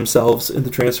conducted themselves in the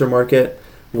transfer market,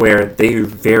 where they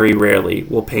very rarely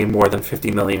will pay more than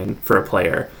 50 million for a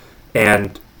player,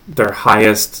 and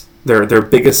their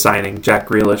biggest signing, Jack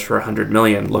Grealish, for 100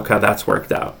 million. Look how that's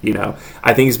worked out.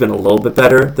 I think he's been a little bit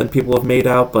better than people have made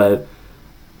out, but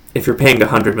if you're paying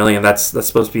 100 million, that's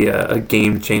supposed to be a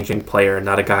game-changing player,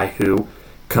 not a guy who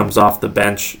comes off the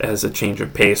bench as a change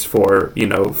of pace for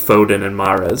Foden and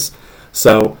Mahrez.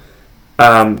 So.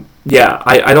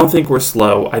 I don't think we're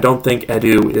slow. I don't think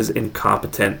Edu is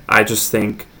incompetent. I just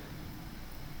think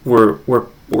we're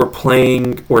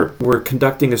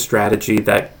conducting a strategy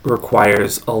that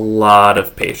requires a lot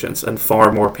of patience, and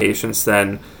far more patience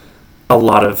than a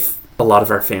lot of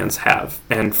our fans have.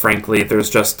 And frankly, there's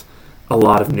just a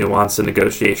lot of nuance and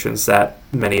negotiations that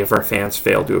many of our fans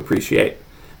fail to appreciate.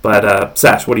 But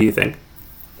Sash, what do you think?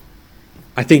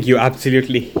 I think you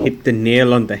absolutely hit the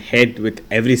nail on the head with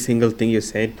every single thing you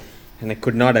said, and I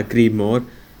could not agree more.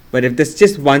 But if there's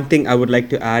just one thing I would like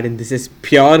to add, and this is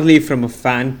purely from a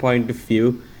fan point of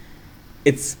view,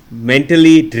 it's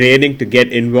mentally draining to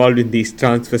get involved in these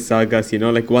transfer sagas.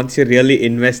 Like once you're really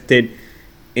invested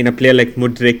in a player like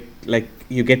Mudryk, like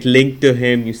you get linked to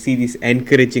him, you see these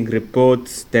encouraging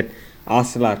reports that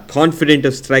Arsenal are confident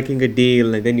of striking a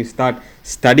deal, and then you start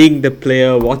studying the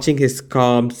player, watching his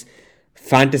comms,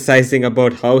 fantasizing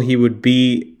about how he would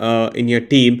be in your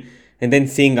team, and then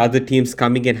seeing other teams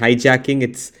coming and hijacking.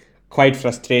 It's quite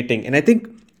frustrating. And I think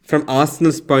from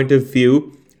Arsenal's point of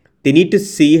view, they need to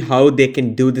see how they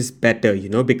can do this better,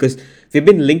 because we've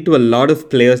been linked to a lot of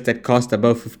players that cost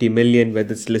above 50 million,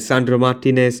 whether it's Lisandro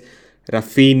Martinez,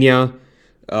 Rafinha,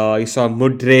 you saw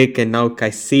Mudryk, and now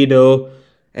Caicedo,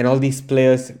 and all these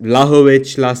players,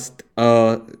 Vlahovic last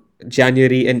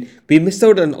January, and we missed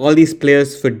out on all these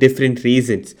players for different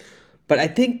reasons. But I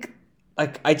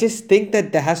just think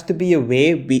that there has to be a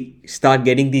way we start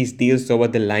getting these deals over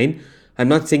the line. I'm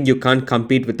not saying you can't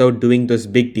compete without doing those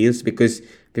big deals, because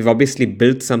we've obviously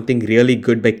built something really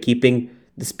good by keeping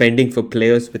the spending for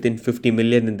players within 50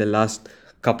 million in the last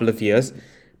couple of years.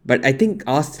 But I think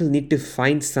Arsenal need to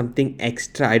find something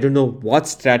extra. I don't know what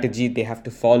strategy they have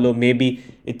to follow. Maybe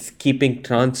it's keeping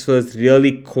transfers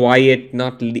really quiet,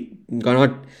 not making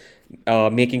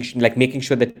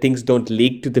sure that things don't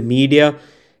leak to the media,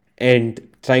 and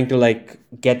trying to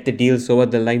get the deals over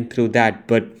the line through that.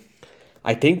 But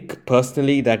I think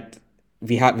personally that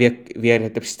we are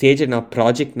at the stage in our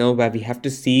project now where we have to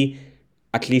see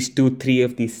at least 2-3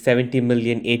 of these 70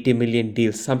 million, 80 million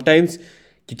deals. Sometimes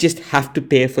you just have to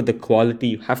pay for the quality.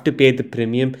 You have to pay the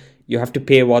premium. You have to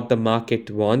pay what the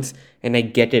market wants. And I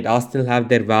get it. Arsenal have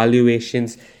their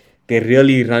valuations. They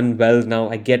really run well now.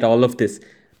 I get all of this.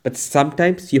 But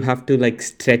sometimes you have to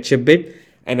stretch a bit.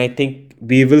 And I think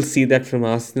we will see that from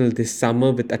Arsenal this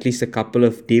summer with at least a couple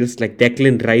of deals like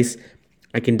Declan Rice.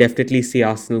 I can definitely see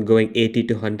Arsenal going 80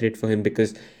 to 100 for him,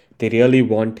 because they really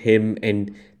want him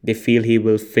and they feel he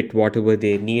will fit whatever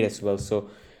they need as well. So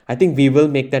I think we will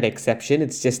make that exception.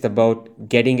 It's just about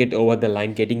getting it over the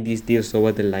line, getting these deals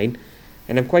over the line.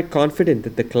 And I'm quite confident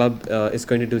that the club is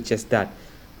going to do just that.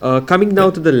 Coming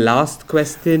now to the last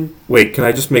question. Wait, can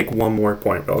I just make one more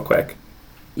point real quick?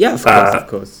 Yeah, of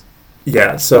course.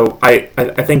 Yeah, so I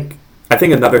think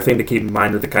another thing to keep in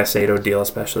mind with the Caicedo deal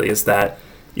especially is that,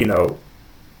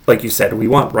 like you said, we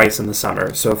want Rice in the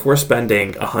summer. So if we're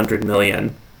spending 100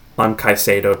 million on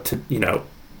Caicedo to,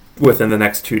 within the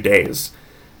next 2 days,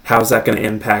 how's that going to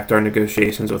impact our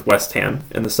negotiations with West Ham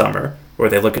in the summer? Where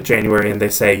they look at January and they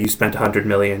say, you spent 100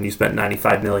 million, you spent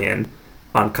 95 million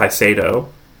on Caicedo.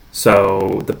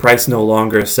 So the price no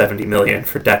longer is 70 million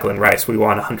for Declan Rice. We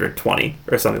want 120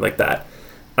 or something like that.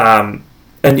 And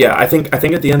yeah, I think at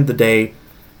the end of the day,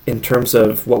 in terms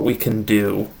of what we can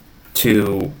do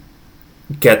to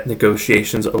get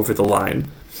negotiations over the line,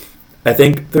 I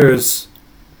think there's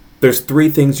 3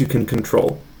 things you can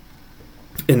control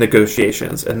in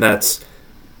negotiations, and that's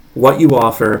what you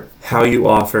offer, how you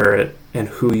offer it, and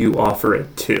who you offer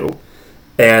it to.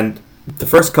 And the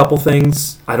first couple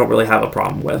things I don't really have a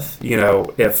problem with.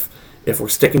 If we're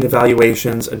sticking to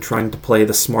valuations and trying to play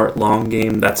the smart long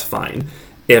game, that's fine.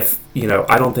 If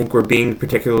I don't think we're being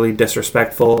particularly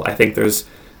disrespectful. I think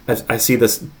I see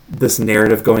this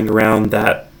narrative going around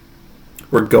that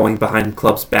we're going behind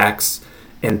clubs' backs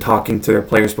and talking to their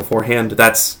players beforehand.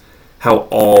 That's how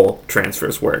all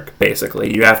transfers work,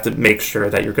 basically. You have to make sure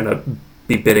that you're going to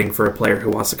be bidding for a player who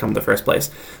wants to come in the first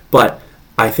place. But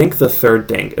I think the third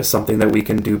thing is something that we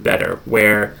can do better,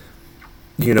 where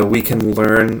we can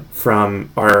learn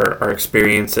from our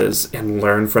experiences and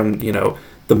learn from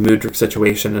the the Mudryk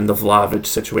situation and the Vlahovic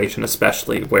situation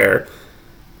especially, where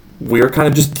we were kind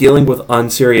of just dealing with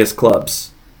unserious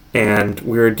clubs. And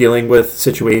we were dealing with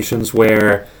situations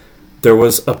where there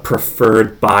was a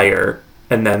preferred buyer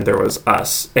and then there was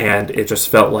us. And it just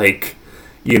felt like,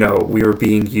 we were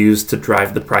being used to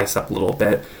drive the price up a little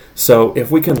bit. So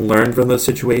if we can learn from those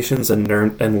situations and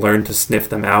learn to sniff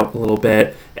them out a little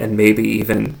bit, and maybe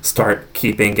even start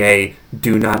keeping a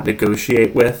do not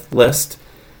negotiate with list,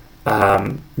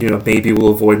 maybe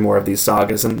we'll avoid more of these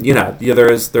sagas. And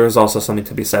there is also something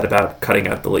to be said about cutting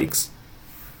out the leaks.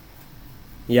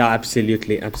 Yeah,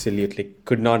 absolutely.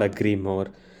 Could not agree more.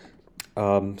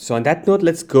 So on that note,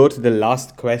 let's go to the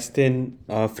last question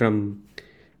from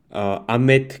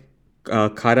Amit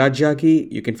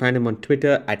Karajagi. You can find him on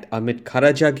Twitter at Amit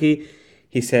Karajagi.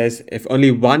 He says, if only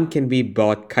one can be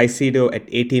bought, Caicedo at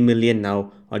 80 million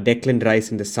now, or Declan Rice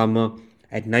in the summer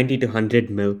at 90 to 100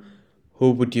 mil,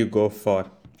 who would you go for?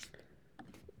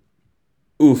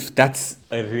 Oof, that's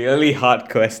a really hard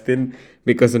question,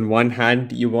 because on one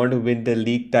hand, you want to win the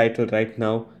league title right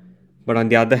now, but on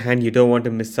the other hand, you don't want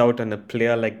to miss out on a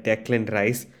player like Declan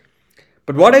Rice.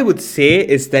 But what I would say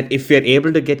is that if you're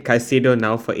able to get Caicedo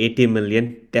now for 80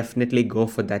 million, definitely go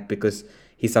for that, because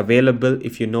he's available.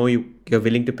 If you know you're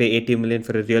willing to pay 80 million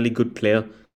for a really good player,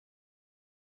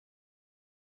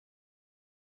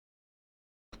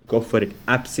 go for it.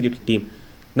 Absolute team.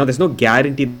 Now, there's no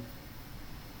guarantee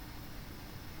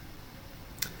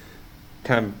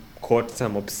quote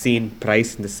some obscene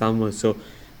price in the summer, so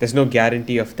there's no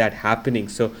guarantee of that happening.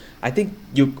 So I think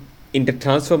in the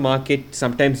transfer market,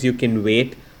 sometimes you can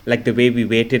wait, like the way we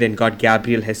waited and got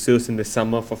Gabriel Jesus in the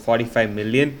summer for 45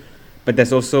 million. But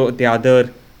there's also the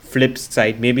other flip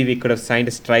side. Maybe we could have signed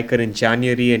a striker in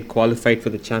January and qualified for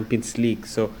the Champions League.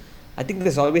 So I think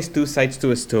there's always two sides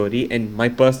to a story, and my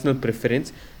personal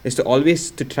preference is to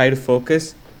always to try to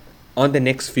focus on the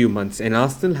next few months. And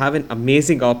Arsenal have an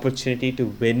amazing opportunity to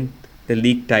win the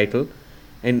league title,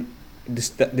 and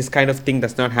this kind of thing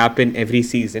does not happen every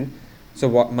season. So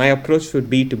what my approach would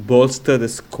be to bolster the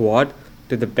squad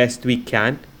to the best we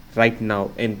can right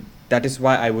now, and that is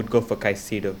why I would go for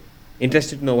Caicedo.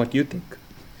 Interested to know what you think.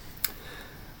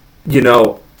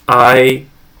 I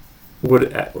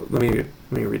would let me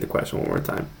read the question one more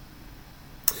time.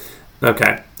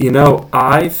 Okay,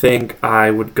 I think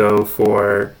I would go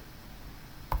for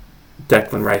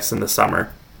Declan Rice in the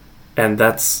summer, and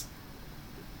that's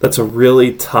a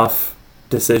really tough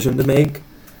decision to make.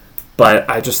 But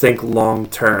I just think long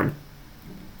term,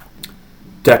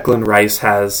 Declan Rice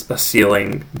has a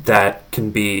ceiling that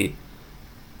can be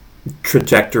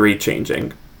trajectory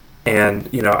changing. And,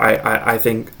 I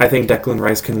think Declan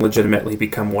Rice can legitimately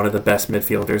become one of the best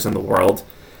midfielders in the world.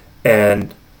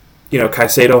 And,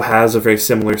 Caicedo has a very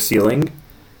similar ceiling.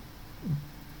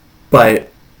 But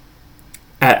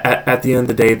at the end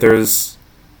of the day,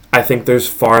 I think there's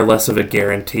far less of a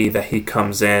guarantee that he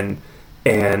comes in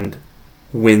and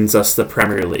wins us the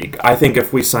Premier League. I think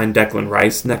if we sign Declan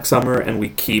Rice next summer and we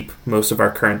keep most of our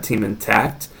current team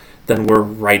intact, then we're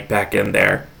right back in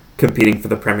there competing for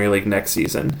the Premier League next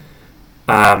season.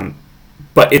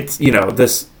 But it's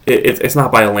it's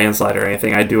not by a landslide or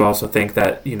anything. I do also think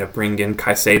that bringing in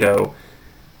Caicedo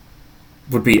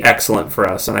would be excellent for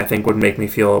us, and I think would make me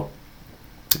feel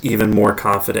even more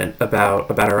confident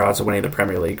about our odds of winning the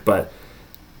Premier League. But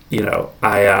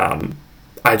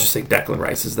I just think Declan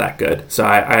Rice is that good. So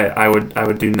I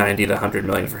would do 90 to 100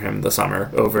 million for him this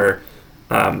summer over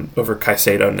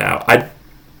Caicedo now.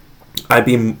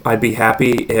 I'd be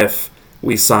happy if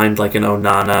we signed like an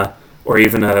Onana or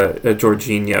even a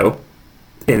Jorginho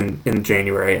in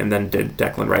January and then did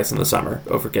Declan Rice in the summer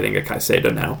over getting a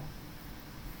Caicedo now.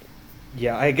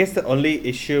 Yeah, I guess the only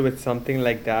issue with something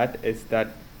like that is that,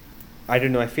 I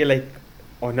don't know, I feel like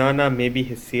Onana, maybe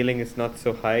his ceiling is not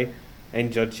so high,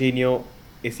 and Jorginho,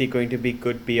 is he going to be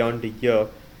good beyond a year?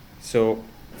 So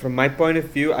from my point of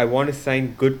view, I want to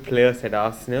sign good players at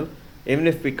Arsenal. Even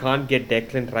if we can't get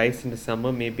Declan Rice in the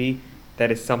summer, maybe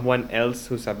there is someone else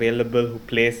who's available who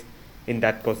plays in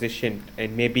that position,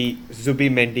 and maybe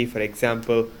Zubimendi, for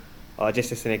example,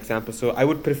 just as an example. So I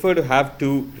would prefer to have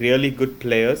two really good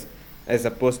players as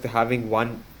opposed to having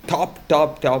one top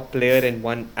player and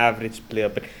one average player.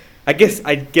 But I guess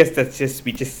that's just,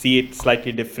 we just see it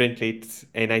slightly differently,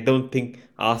 and I don't think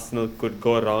Arsenal could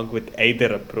go wrong with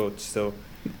either approach. So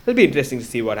it'll be interesting to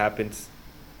see what happens.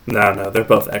 No, they're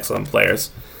both excellent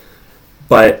players.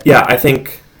 But yeah, I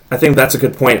think that's a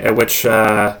good point at which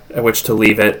to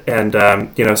leave it. And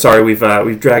sorry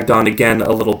we've dragged on again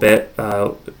a little bit,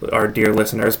 our dear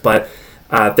listeners. But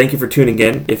thank you for tuning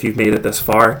in if you've made it this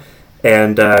far.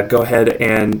 And go ahead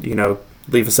and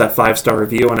leave us that 5-star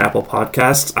review on Apple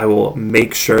Podcasts. I will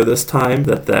make sure this time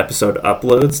that the episode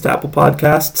uploads to Apple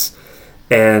Podcasts.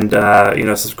 And,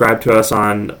 subscribe to us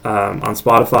on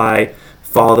Spotify.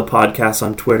 Follow the podcast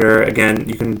on Twitter. Again,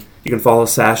 you can follow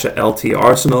Sash at LT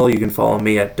Arsenal. You can follow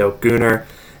me at Dope Gooner.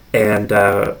 And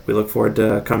we look forward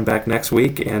to coming back next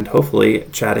week and hopefully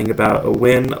chatting about a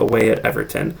win away at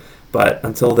Everton. But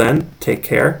until then, take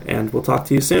care, and we'll talk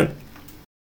to you soon.